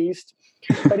just a beast.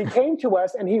 But he came to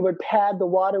us and he would pad the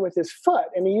water with his foot.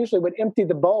 And he usually would empty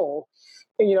the bowl,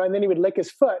 and then he would lick his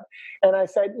foot. And I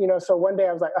said, so one day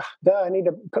I was like, I need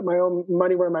to put my own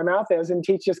money where my mouth is and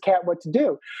teach this cat what to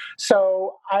do.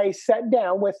 So I sat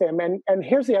down with him. And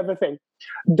here's the other thing.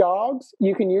 Dogs,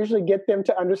 you can usually get them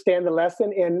to understand the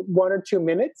lesson in 1 or 2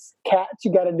 minutes. Cats,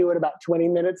 you got to do it about 20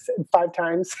 minutes, 5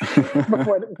 times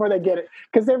before they get it,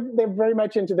 because they're very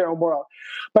much into their own world.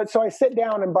 But so I sit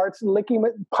down and Bart's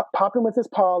popping with his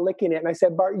paw, licking it. And I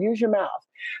said, Bart, use your mouth.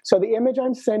 So the image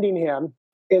I'm sending him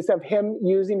is of him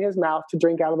using his mouth to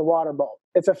drink out of the water bowl.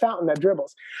 It's a fountain that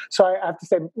dribbles. So I have to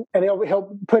say, and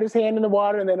he'll put his hand in the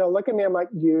water and then he'll look at me. I'm like,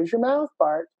 use your mouth,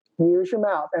 Bart. Use your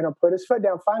mouth. And he'll put his foot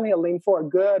down. Finally, he'll lean forward.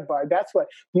 Good, Bart. That's what.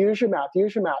 Use your mouth.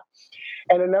 Use your mouth.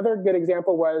 And another good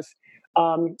example was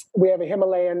we have a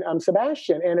Himalayan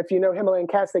Sebastian. And if you know Himalayan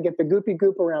cats, they get the goopy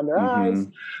goop around their eyes.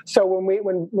 So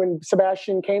when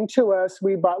Sebastian came to us,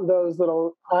 we bought those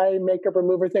little eye makeup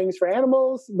remover things for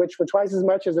animals, which were twice as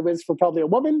much as it was for probably a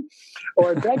woman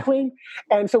or a drag queen.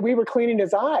 And so we were cleaning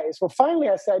his eyes. Well, finally,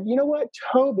 I said, you know what?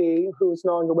 Toby, who's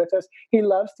no longer with us, he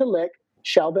loves to lick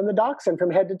Sheldon the dachshund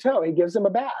from head to toe. He gives him a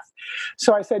bath.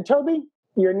 So I said, Toby,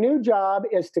 your new job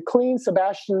is to clean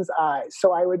Sebastian's eyes.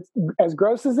 So I would, as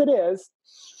gross as it is,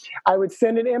 I would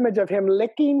send an image of him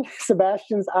licking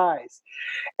Sebastian's eyes.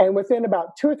 And within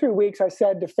about 2 or 3 weeks, I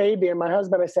said to Fabian, my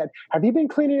husband, I said, have you been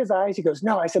cleaning his eyes? He goes,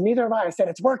 no. I said, neither have I. I said,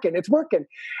 it's working.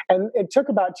 And it took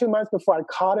about 2 months before I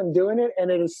caught him doing it.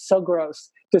 And it is so gross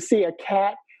to see a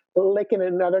cat licking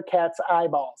another cat's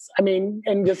eyeballs. I mean,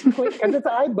 and just because it's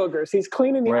eye boogers. He's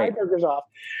cleaning the eye boogers off.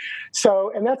 So,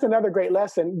 and that's another great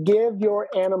lesson. Give your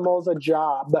animals a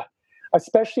job,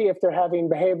 especially if they're having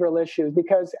behavioral issues,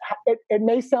 because it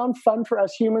may sound fun for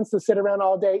us humans to sit around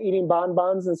all day eating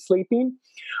bonbons and sleeping,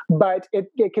 but it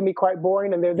can be quite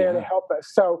boring, and they're there to help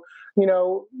us. So,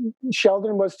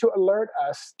 Sheldon was to alert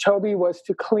us. Toby was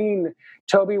to clean.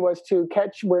 Toby was to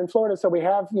catch. We're in Florida, so we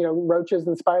have, roaches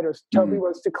and spiders. Toby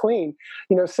was to clean.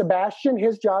 Sebastian,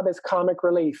 his job is comic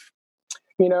relief,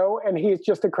 and he's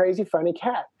just a crazy, funny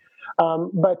cat.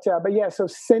 But yeah, so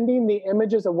sending the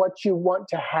images of what you want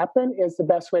to happen is the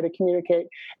best way to communicate.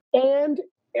 And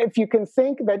if you can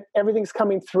think that everything's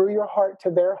coming through your heart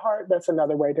to their heart, that's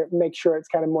another way to make sure it's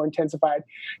kind of more intensified,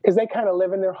 because they kind of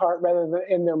live in their heart rather than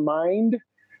in their mind.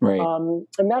 Right.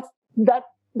 And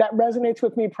that resonates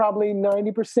with me probably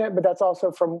 90%, but that's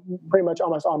also from pretty much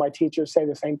almost all my teachers say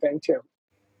the same thing too.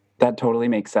 That totally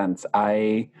makes sense.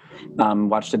 I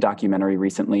watched a documentary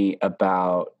recently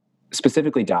about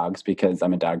specifically dogs, because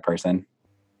I'm a dog person,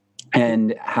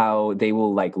 and how they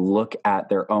will like look at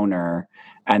their owner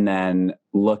and then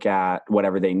look at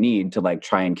whatever they need to like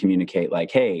try and communicate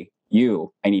like, hey,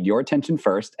 I need your attention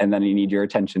first, and then I need your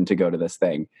attention to go to this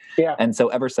thing. Yeah. And so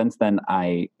ever since then,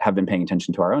 I have been paying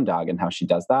attention to our own dog and how she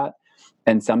does that.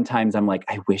 And sometimes I'm like,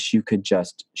 I wish you could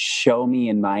just show me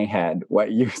in my head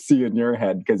what you see in your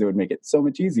head, because it would make it so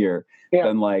much easier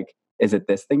than like, is it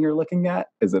this thing you're looking at?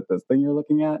 Is it this thing you're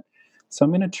looking at? So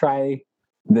I'm going to try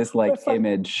this like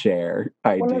image share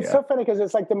idea. Well, it's so funny because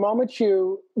it's like the moment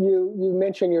you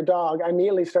mention your dog, I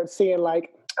immediately start seeing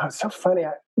like, oh, it's so funny.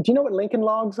 Do you know what Lincoln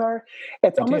Logs are?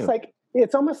 It's almost like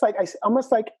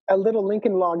a little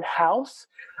Lincoln log house.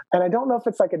 And I don't know if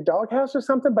it's like a dog house or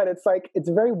something, but it's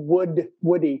very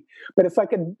woody, but it's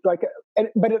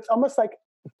but it's almost like,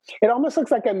 it almost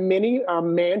looks like a mini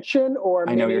mansion or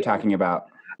I know what you're talking about.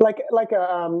 Like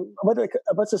a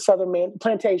what's a southern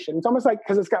plantation? It's almost like,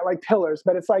 because it's got like pillars,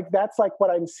 but it's like that's like what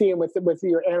I'm seeing with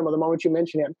your animal the moment you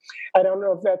mention him. I don't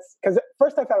know if that's because at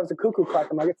first I thought it was a cuckoo clock.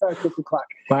 I'm like, it's not a cuckoo clock.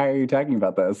 Why are you talking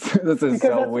about this? This is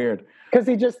so weird. Because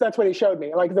that's what he showed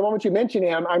me. Like the moment you mention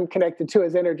him, I'm connected to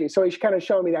his energy. So he's kind of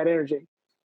showing me that energy.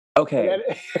 Okay.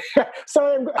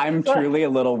 So I'm truly a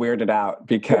little weirded out,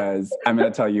 because I'm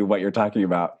going to tell you what you're talking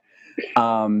about.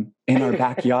 In our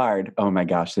backyard, oh my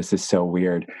gosh, this is so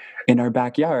weird. In our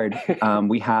backyard,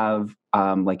 we have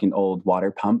like an old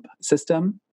water pump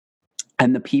system,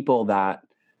 and the people that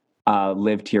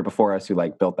lived here before us, who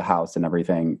like built the house and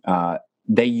everything,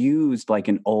 they used like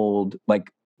an old, like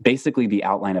basically the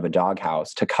outline of a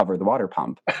doghouse to cover the water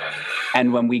pump.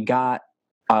 And when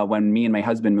when me and my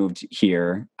husband moved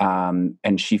here,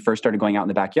 and she first started going out in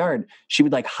the backyard, she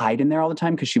would like hide in there all the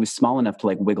time because she was small enough to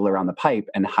like wiggle around the pipe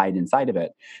and hide inside of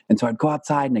it. And so I'd go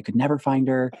outside and I could never find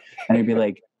her. And I'd be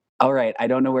like, all right, I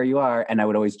don't know where you are. And I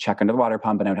would always check under the water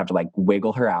pump and I would have to like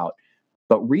wiggle her out.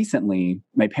 But recently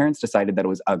my parents decided that it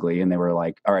was ugly and they were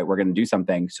like, all right, we're going to do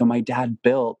something. So my dad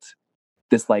built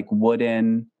this like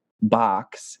wooden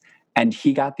box, and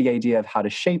he got the idea of how to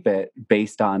shape it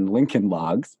based on Lincoln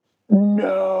Logs.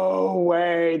 No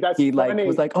way. That's he funny. Like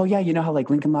was like, oh yeah, you know how like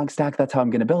Lincoln Logs stack? That's how I'm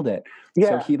going to build it. Yeah.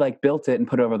 So he like built it and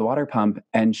put it over the water pump,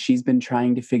 and she's been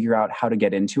trying to figure out how to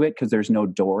get into it because there's no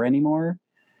door anymore.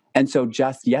 And so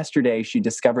just yesterday she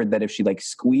discovered that if she like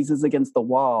squeezes against the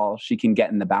wall, she can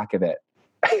get in the back of it.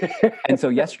 And so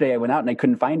yesterday I went out and I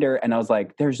couldn't find her, and I was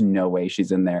like, there's no way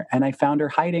she's in there. And I found her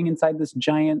hiding inside this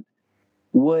giant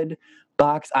wood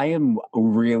box. I am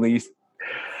really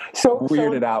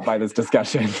weirded out by this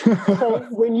discussion. So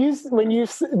when you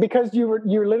because you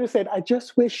literally said, I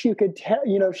just wish you could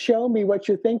show me what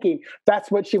you're thinking. That's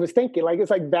what she was thinking. Like,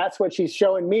 it's like, that's what she's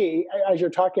showing me as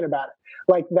you're talking about it.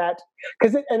 Like that.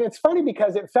 And it's funny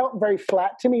because it felt very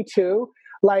flat to me too.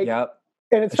 Like, yep.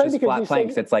 And it's funny just because flat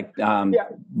planks. It's like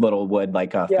little wood,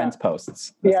 like fence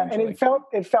posts. Yeah, and it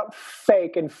felt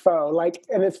fake and faux. Like,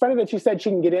 and it's funny that you said she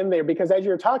can get in there, because as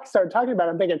you started talking about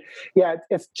it, I'm thinking,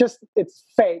 it's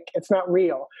fake. It's not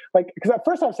real. Like, because at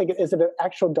first I was thinking, is it an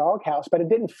actual doghouse? But it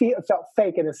didn't feel. It felt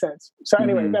fake in a sense. So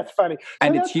anyway, that's funny.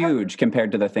 And it's huge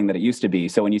compared to the thing that it used to be.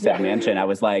 So when you said mansion, I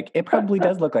was like, it probably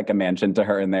does look like a mansion to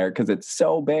her in there because it's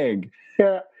so big.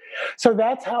 Yeah. So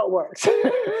that's how it works.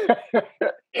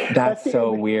 That's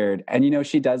so weird. And,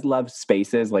 she does love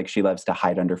spaces. Like, she loves to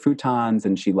hide under futons,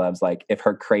 and she loves, like, if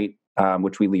her crate,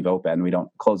 which we leave open, we don't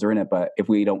close her in it, but if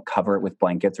we don't cover it with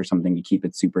blankets or something to keep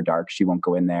it super dark, she won't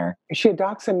go in there. Is she a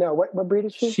dachshund? No. What breed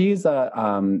is she? She's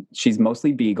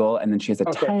mostly beagle, and then she has a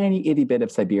tiny itty bit of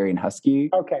Siberian Husky.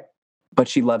 Okay. But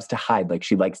she loves to hide. Like,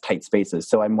 she likes tight spaces.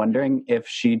 So I'm wondering if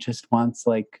she just wants,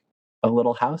 like, a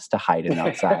little house to hide in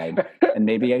outside. And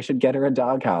maybe I should get her a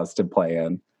dog house to play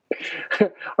in.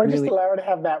 Or just allow her to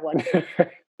have that one.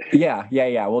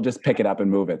 Yeah. We'll just pick it up and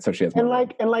move it so she has more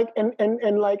room.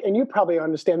 And you probably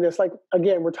understand this. Like,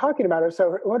 again, we're talking about her.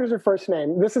 So what is her first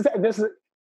name? This is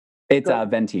It's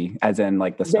Venti, as in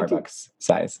like the Venti. Starbucks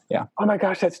size. Yeah. Oh my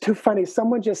gosh, that's too funny.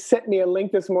 Someone just sent me a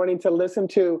link this morning to listen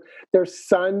to their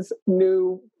son's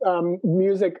new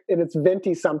music, and it's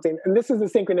Venti something. And this is the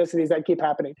synchronicities that keep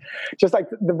happening. Just like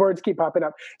the words keep popping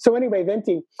up. So anyway,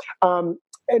 Venti,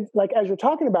 and like, as you're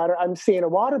talking about her, I'm seeing a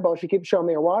water bowl. She keeps showing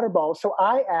me a water bowl. So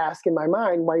I ask in my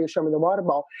mind, why are you showing me the water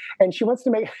bowl? And she wants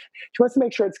to make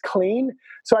sure it's clean.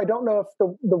 So I don't know if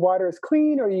the water is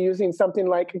clean, or you're using something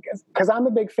like, because I'm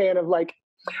a big fan of, like,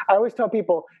 I always tell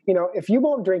people, if you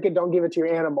won't drink it, don't give it to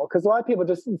your animal. Because a lot of people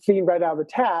just feed right out of the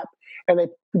tap and they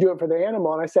do it for their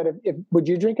animal. And I said, would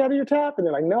you drink out of your tap? And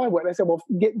they're like, no, I wouldn't. I said, well,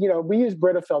 we use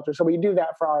Brita filter, so we do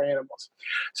that for our animals.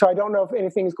 So I don't know if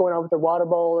anything's going on with the water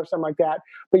bowl or something like that.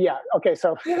 But yeah, okay,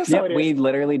 so we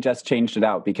literally just changed it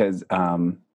out because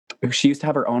she used to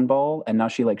have her own bowl, and now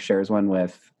she like shares one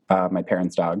with my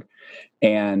parents' dog.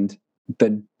 And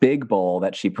the big bowl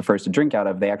that she prefers to drink out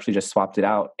of, they actually just swapped it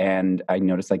out. And I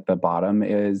noticed like the bottom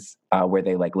is where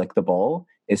they like lick the bowl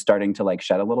is starting to like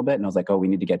shed a little bit. And I was like, oh, we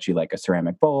need to get you like a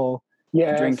ceramic bowl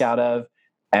to drink out of.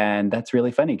 And that's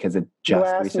really funny because it just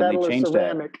glass, recently metal, changed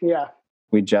ceramic. it. Yeah.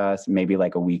 We just maybe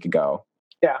like a week ago.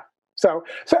 Yeah. So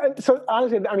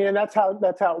honestly, I mean, and that's how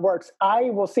it works. I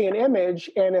will see an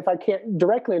image, and if I can't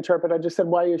directly interpret, I just said,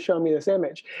 why are you showing me this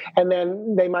image? And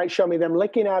then they might show me them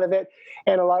licking out of it.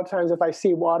 And a lot of times if I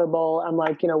see water bowl, I'm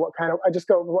like, what kind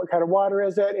of water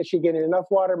is it? Is she getting enough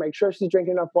water? Make sure she's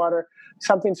drinking enough water,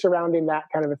 something surrounding that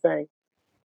kind of a thing.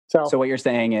 So what you're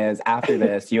saying is after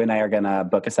this, you and I are going to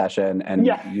book a session and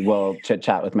you will chit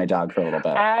chat with my dog for a little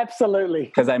bit. Absolutely.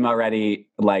 Because I'm already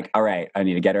like, all right, I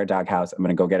need to get her a dog house. I'm going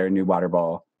to go get her a new water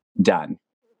bowl. Done.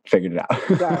 Figured it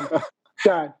out.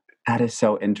 Done. That is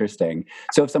so interesting.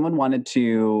 So if someone wanted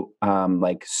to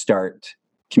like start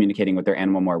communicating with their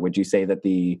animal more, would you say that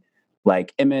the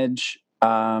like image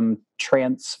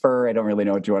transfer, I don't really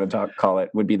know what you want to call it,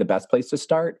 would be the best place to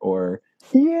start? Or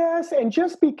yes, and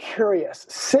just be curious.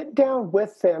 Sit down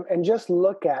with them and just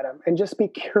look at them and just be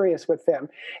curious with them.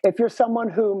 If you're someone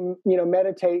who,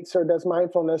 meditates or does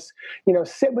mindfulness,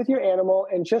 sit with your animal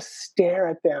and just stare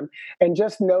at them and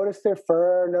just notice their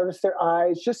fur, notice their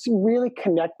eyes, just really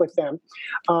connect with them.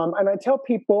 And I tell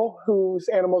people whose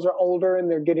animals are older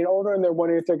and they're getting older and they're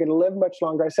wondering if they're going to live much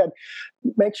longer, I said,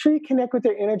 make sure you connect with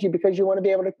their energy, because you want to be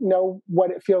able to know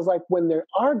what it feels like when they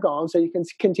are gone so you can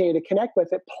continue to connect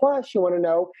with it. Plus, you want to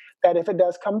know that if it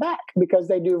does come back, because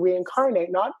they do reincarnate,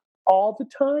 not all the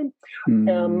time,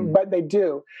 but they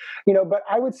do. But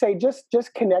I would say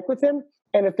just connect with them.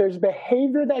 And if there's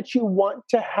behavior that you want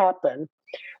to happen,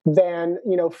 then,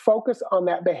 focus on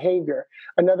that behavior.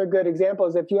 Another good example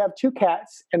is if you have two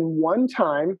cats and one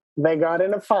time they got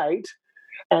in a fight,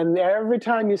 and every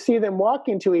time you see them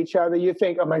walking to each other, you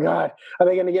think, oh my God, are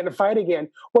they going to get in a fight again?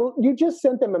 Well, you just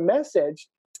sent them a message.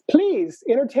 Please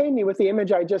entertain me with the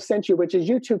image I just sent you, which is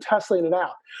you two tussling it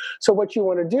out. So what you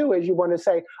want to do is you want to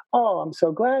say, oh, I'm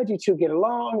so glad you two get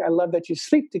along. I love that you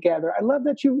sleep together. I love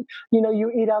that you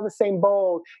eat out of the same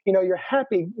bowl. You're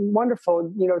happy,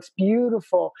 wonderful. It's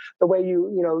beautiful the way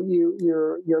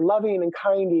you're loving and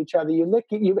kind to each other.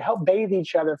 You help bathe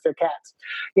each other if they're cats.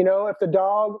 If the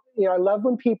dog, I love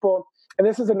when people, and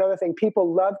this is another thing,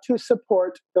 people love to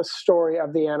support the story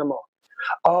of the animal.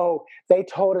 Oh, they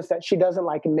told us that she doesn't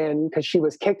like men because she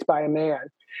was kicked by a man.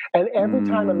 And every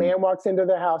time a man walks into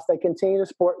their house, they continue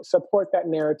to support that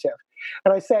narrative.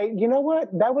 And I say, you know what?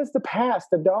 That was the past.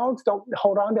 The dogs don't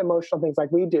hold on to emotional things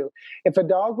like we do. If a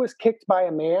dog was kicked by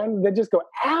a man, they just go,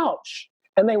 ouch,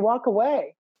 and they walk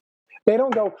away. They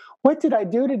don't go, what did I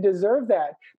do to deserve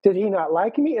that? Did he not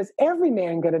like me? Is every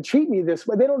man going to treat me this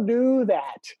way? They don't do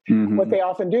that. Mm-hmm. What they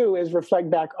often do is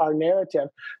reflect back our narrative.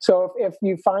 So if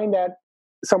you find that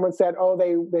someone said, oh,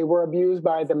 they were abused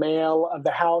by the male of the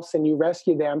house and you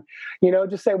rescue them,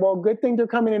 just say, well, good thing they're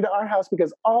coming into our house,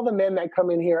 because all the men that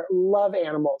come in here love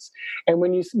animals. And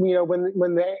when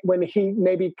when he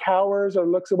maybe cowers or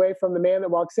looks away from the man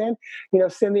that walks in,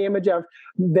 send the image of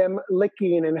them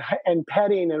licking and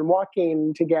petting and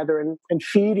walking together and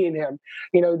feeding him.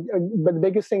 But the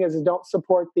biggest thing is don't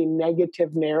support the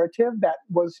negative narrative that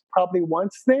was probably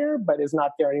once there, but is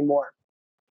not there anymore.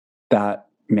 That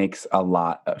makes a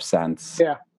lot of sense.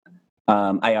 Yeah.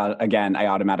 I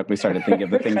automatically started thinking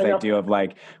of the things I do of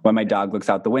like when my dog looks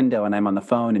out the window and I'm on the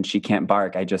phone and she can't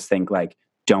bark, I just think like,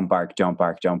 don't bark, don't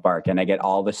bark, don't bark. And I get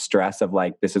all the stress of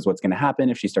like, this is what's going to happen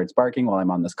if she starts barking while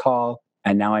I'm on this call.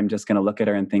 And now I'm just going to look at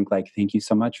her and think like, thank you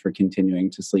so much for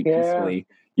continuing to sleep peacefully.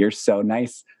 You're so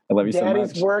nice. I love you so much.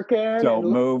 Daddy's working.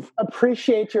 Don't move.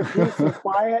 Appreciate your peace and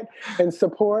quiet and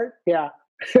support. Yeah.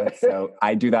 So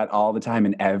I do that all the time.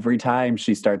 And every time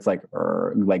she starts like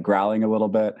growling a little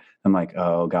bit, I'm like,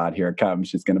 oh God, here it comes.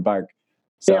 She's going to bark.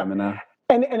 So I'm going to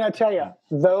And I tell you,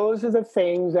 those are the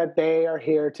things that they are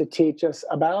here to teach us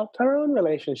about our own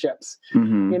relationships.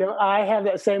 Mm-hmm. You know, I have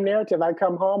that same narrative. I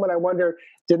come home and I wonder,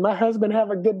 did my husband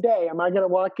have a good day? Am I going to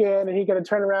walk in and he's going to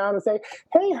turn around and say,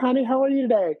 hey, honey, how are you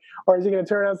today? Or is he going to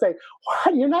turn around and say,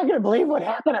 what? You're not going to believe what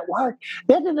happened at work.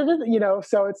 You know,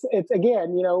 so it's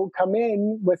again, you know, come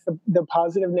in with the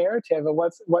positive narrative of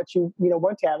what you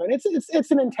want to have. And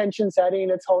it's an intention setting.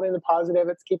 It's holding the positive.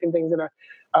 It's keeping things in a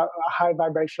high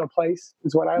vibrational place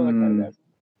is what I look at it as.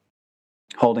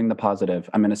 Holding the positive.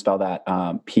 I'm going to spell that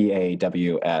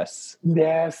PAWS.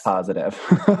 Yes. Positive.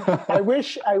 I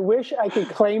wish I could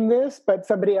claim this, but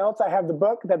somebody else, I have the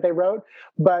book that they wrote,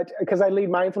 but because I lead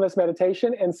mindfulness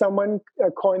meditation and someone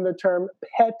coined the term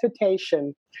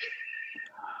petitation.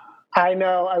 I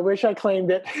know. I wish I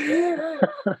claimed it.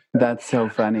 That's so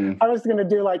funny. I was going to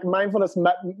do like mindfulness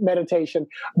meditation,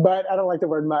 but I don't like the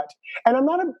word mutt. And I'm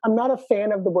not a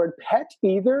fan of the word pet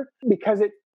either, because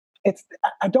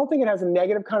I don't think it has a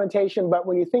negative connotation, but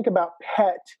when you think about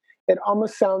pet, it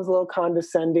almost sounds a little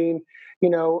condescending. You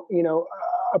know,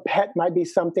 a pet might be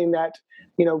something that,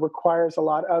 you know, requires a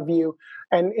lot of you.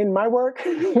 And in my work,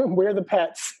 we're the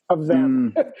pets of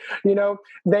them. You know,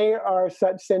 they are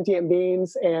such sentient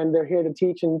beings, and they're here to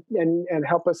teach and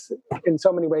help us in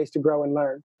so many ways to grow and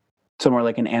learn. So more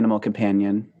like an animal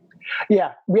companion.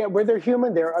 Yeah. Where they're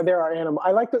human, they're our animal.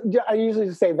 I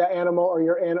usually say the animal or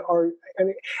your animal,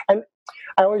 and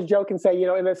I always joke and say, you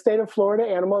know, in the state of Florida,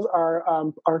 animals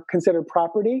are considered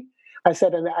property. I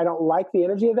said, and I don't like the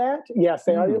energy of that. Yes,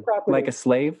 they are your property. Like a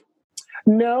slave?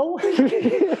 No.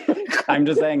 I'm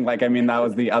just saying, like, I mean, that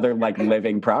was the other like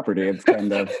living property. It's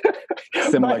kind of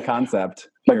similar concept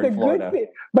here in Florida.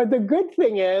 But the good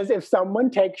thing is, if someone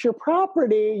takes your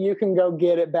property, you can go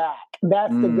get it back.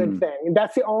 That's the good thing.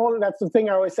 That's the thing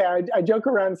I always say. I joke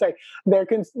around and say, they're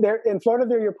in Florida,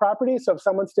 they're your property. So if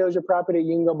someone steals your property,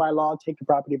 you can go by law, take your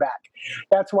property back.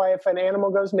 That's why if an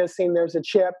animal goes missing, there's a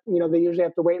chip, you know, they usually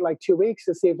have to wait like 2 weeks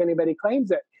to see if anybody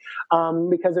claims it,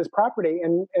 because it's property.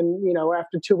 And, you know,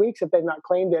 after 2 weeks, if they've not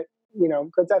claimed it, you know,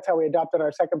 because that's how we adopted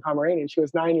our second Pomeranian. She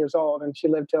was 9 years old and she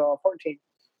lived till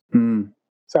 14.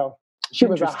 So she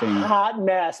was a hot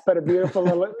mess, but a beautiful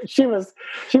little, she was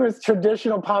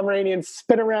traditional Pomeranian,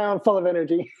 spin around, full of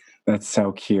energy. That's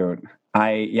so cute.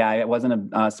 I wasn't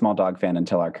a small dog fan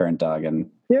until our current dog. And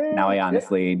now I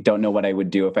honestly don't know what I would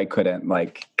do if I couldn't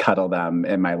like cuddle them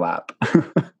in my lap.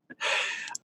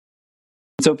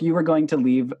 So if you were going to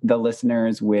leave the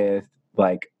listeners with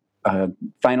like a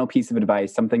final piece of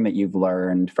advice, something that you've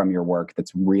learned from your work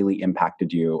that's really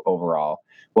impacted you overall,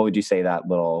 what would you say that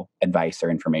little advice or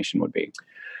information would be?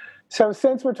 So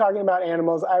since we're talking about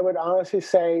animals, I would honestly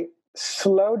say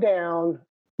slow down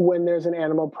when there's an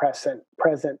animal present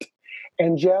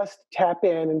and just tap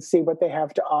in and see what they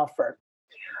have to offer.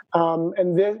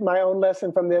 And my own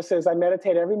lesson from this is I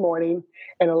meditate every morning,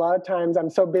 and a lot of times I'm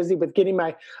so busy with getting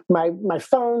my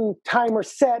phone timer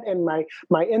set and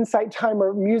my insight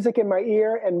timer music in my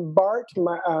ear. And Bart,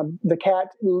 the cat,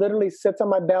 literally sits on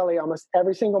my belly almost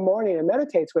every single morning and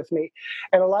meditates with me.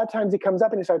 And a lot of times he comes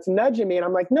up and he starts nudging me, and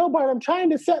I'm like, "No, Bart, I'm trying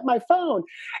to set my phone."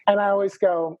 And I always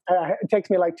go, it takes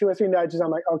me like 2 or 3 nudges.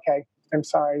 I'm like, "Okay, I'm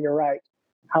sorry, you're right.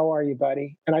 How are you,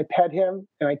 buddy?" And I pet him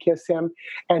and I kiss him,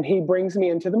 and he brings me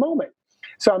into the moment.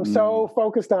 So I'm so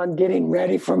focused on getting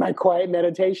ready for my quiet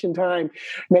meditation time,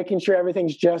 making sure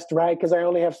everything's just right, because I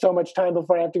only have so much time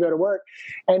before I have to go to work.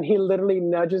 And he literally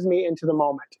nudges me into the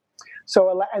moment.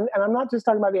 So, and I'm not just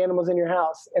talking about the animals in your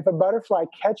house. If a butterfly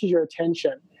catches your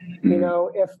attention, you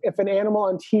know, if an animal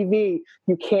on TV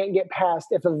you can't get past,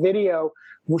 if a video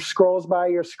scrolls by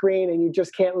your screen and you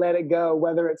just can't let it go,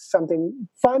 whether it's something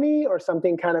funny or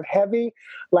something kind of heavy,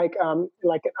 like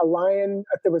a lion.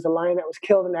 If there was a lion that was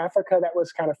killed in Africa that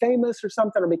was kind of famous or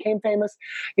something, or became famous,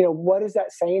 you know, what is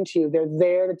that saying to you? They're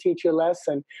there to teach you a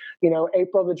lesson. You know,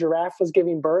 April the giraffe was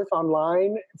giving birth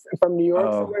online from New York.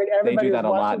 Oh, they do that a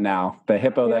lot now. The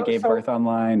hippo that gave birth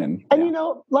online. And you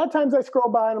know, a lot of times I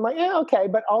scroll by and I'm like, yeah, okay.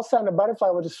 But all of a sudden a butterfly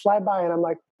will just fly by and I'm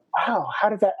like, wow, how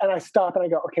did that? And I stop and I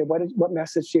go, okay, what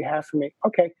message do you have for me?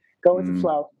 Okay, go with the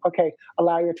flow. Okay,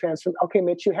 allow your transform. Okay,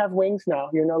 Mitch, you have wings now.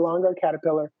 You're no longer a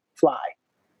caterpillar. Fly.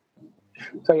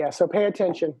 So pay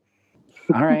attention.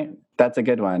 All right, that's a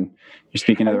good one. You're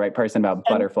speaking to the right person about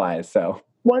butterflies. So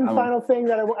one final thing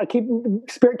that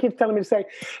Spirit keeps telling me to say.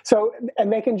 So,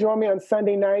 and they can join me on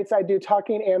Sunday nights. I do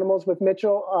Talking Animals with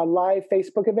Mitchell live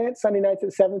Facebook event, Sunday nights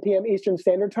at 7 p.m. Eastern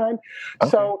Standard Time.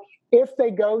 Okay. So if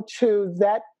they go to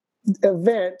that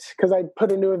event, because I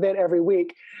put a new event every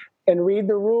week, and read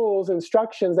the rules,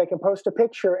 instructions. They can post a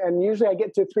picture, and usually I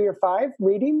get to 3 or 5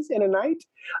 readings in a night.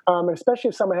 Especially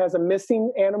if someone has a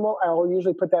missing animal, I'll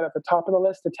usually put that at the top of the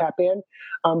list to tap in.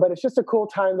 But it's just a cool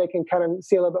time. They can kind of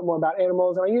see a little bit more about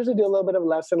animals. And I usually do a little bit of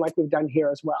lesson like we've done here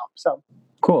as well. So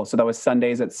cool. So that was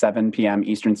Sundays at 7 p.m.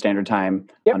 Eastern Standard Time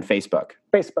on Facebook.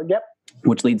 Facebook, yep.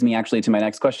 Which leads me actually to my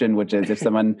next question, which is if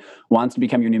someone wants to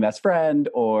become your new best friend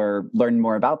or learn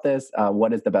more about this,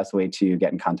 what is the best way to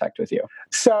get in contact with you?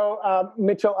 So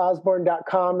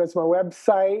MitchellOsborne.com is my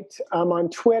website. I'm on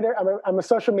Twitter. I'm a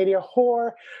social media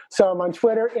whore. So I'm on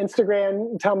Twitter,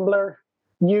 Instagram, Tumblr,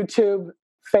 YouTube,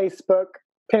 Facebook,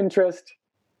 Pinterest.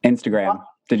 Instagram.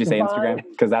 Did you say Instagram?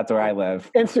 Because that's where I live.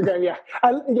 Instagram, yeah.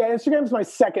 Instagram is my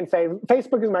second favorite.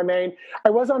 Facebook is my main. I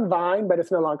was on Vine, but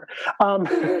it's no longer.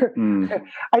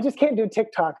 I just can't do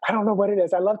TikTok. I don't know what it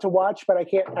is. I love to watch, but I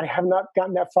can't. I have not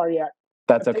gotten that far yet.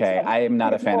 That's okay. I am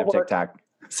not a fan of TikTok.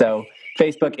 So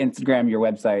Facebook, Instagram, your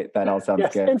website, that all sounds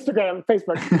good. Instagram,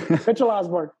 Facebook, Mitchell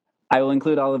Osborne. I will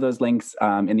include all of those links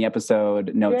in the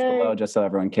episode notes below, just so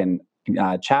everyone can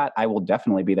chat. I will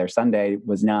definitely be there Sunday.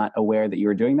 Was not aware that you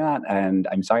were doing that, and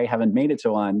I'm sorry I haven't made it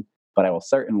to one, but I will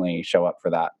certainly show up for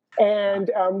that.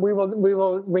 And we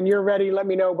will when you're ready, let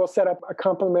me know. We'll set up a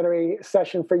complimentary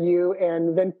session for you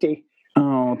and Venti.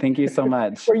 Oh, thank you so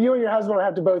much. Where you and your husband will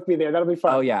have to both be there. That'll be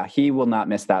fun. Oh yeah, he will not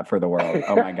miss that for the world.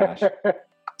 Oh my gosh.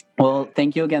 Well,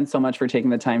 thank you again so much for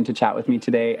taking the time to chat with me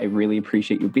today. I really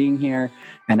appreciate you being here,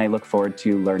 and I look forward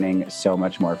to learning so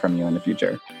much more from you in the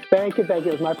future. Thank you. It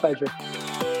was my pleasure.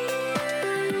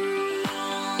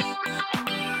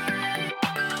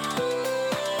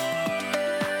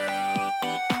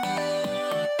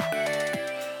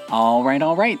 All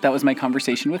right. That was my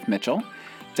conversation with Mitchell.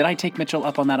 Did I take Mitchell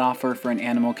up on that offer for an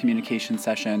animal communication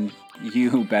session?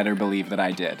 You better believe that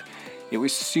I did. It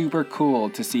was super cool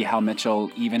to see how Mitchell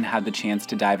even had the chance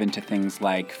to dive into things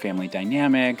like family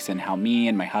dynamics and how me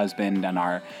and my husband and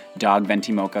our dog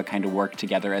Venti Mocha kind of work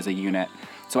together as a unit.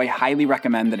 So I highly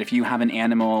recommend that if you have an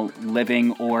animal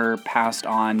living or passed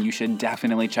on, you should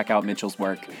definitely check out Mitchell's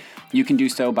work. You can do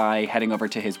so by heading over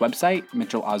to his website,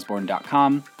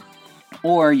 MitchellOsborne.com,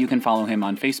 or you can follow him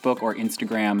on Facebook or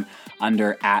Instagram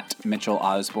under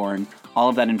 @MitchellOsborne. All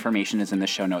of that information is in the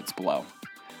show notes below.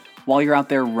 While you're out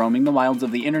there roaming the wilds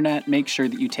of the internet, make sure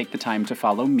that you take the time to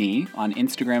follow me on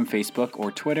Instagram, Facebook,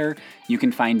 or Twitter. You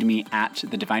can find me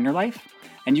 @The Diviner Life.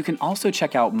 And you can also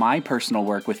check out my personal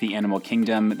work with the animal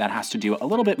kingdom that has to do a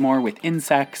little bit more with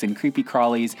insects and creepy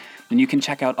crawlies. And you can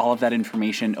check out all of that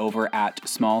information over at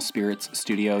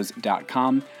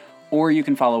smallspiritsstudios.com. Or you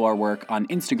can follow our work on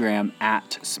Instagram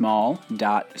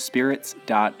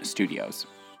 @small.spirits.studios.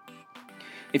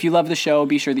 If you love the show,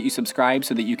 be sure that you subscribe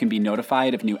so that you can be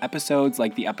notified of new episodes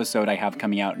like the episode I have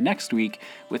coming out next week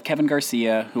with Kevin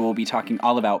Garcia, who will be talking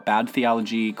all about bad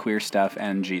theology, queer stuff,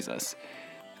 and Jesus.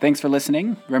 Thanks for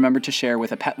listening. Remember to share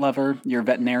with a pet lover, your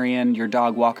veterinarian, your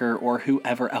dog walker, or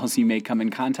whoever else you may come in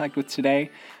contact with today.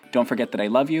 Don't forget that I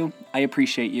love you, I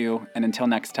appreciate you, and until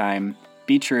next time,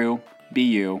 be true, be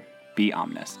you, be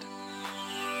omnist.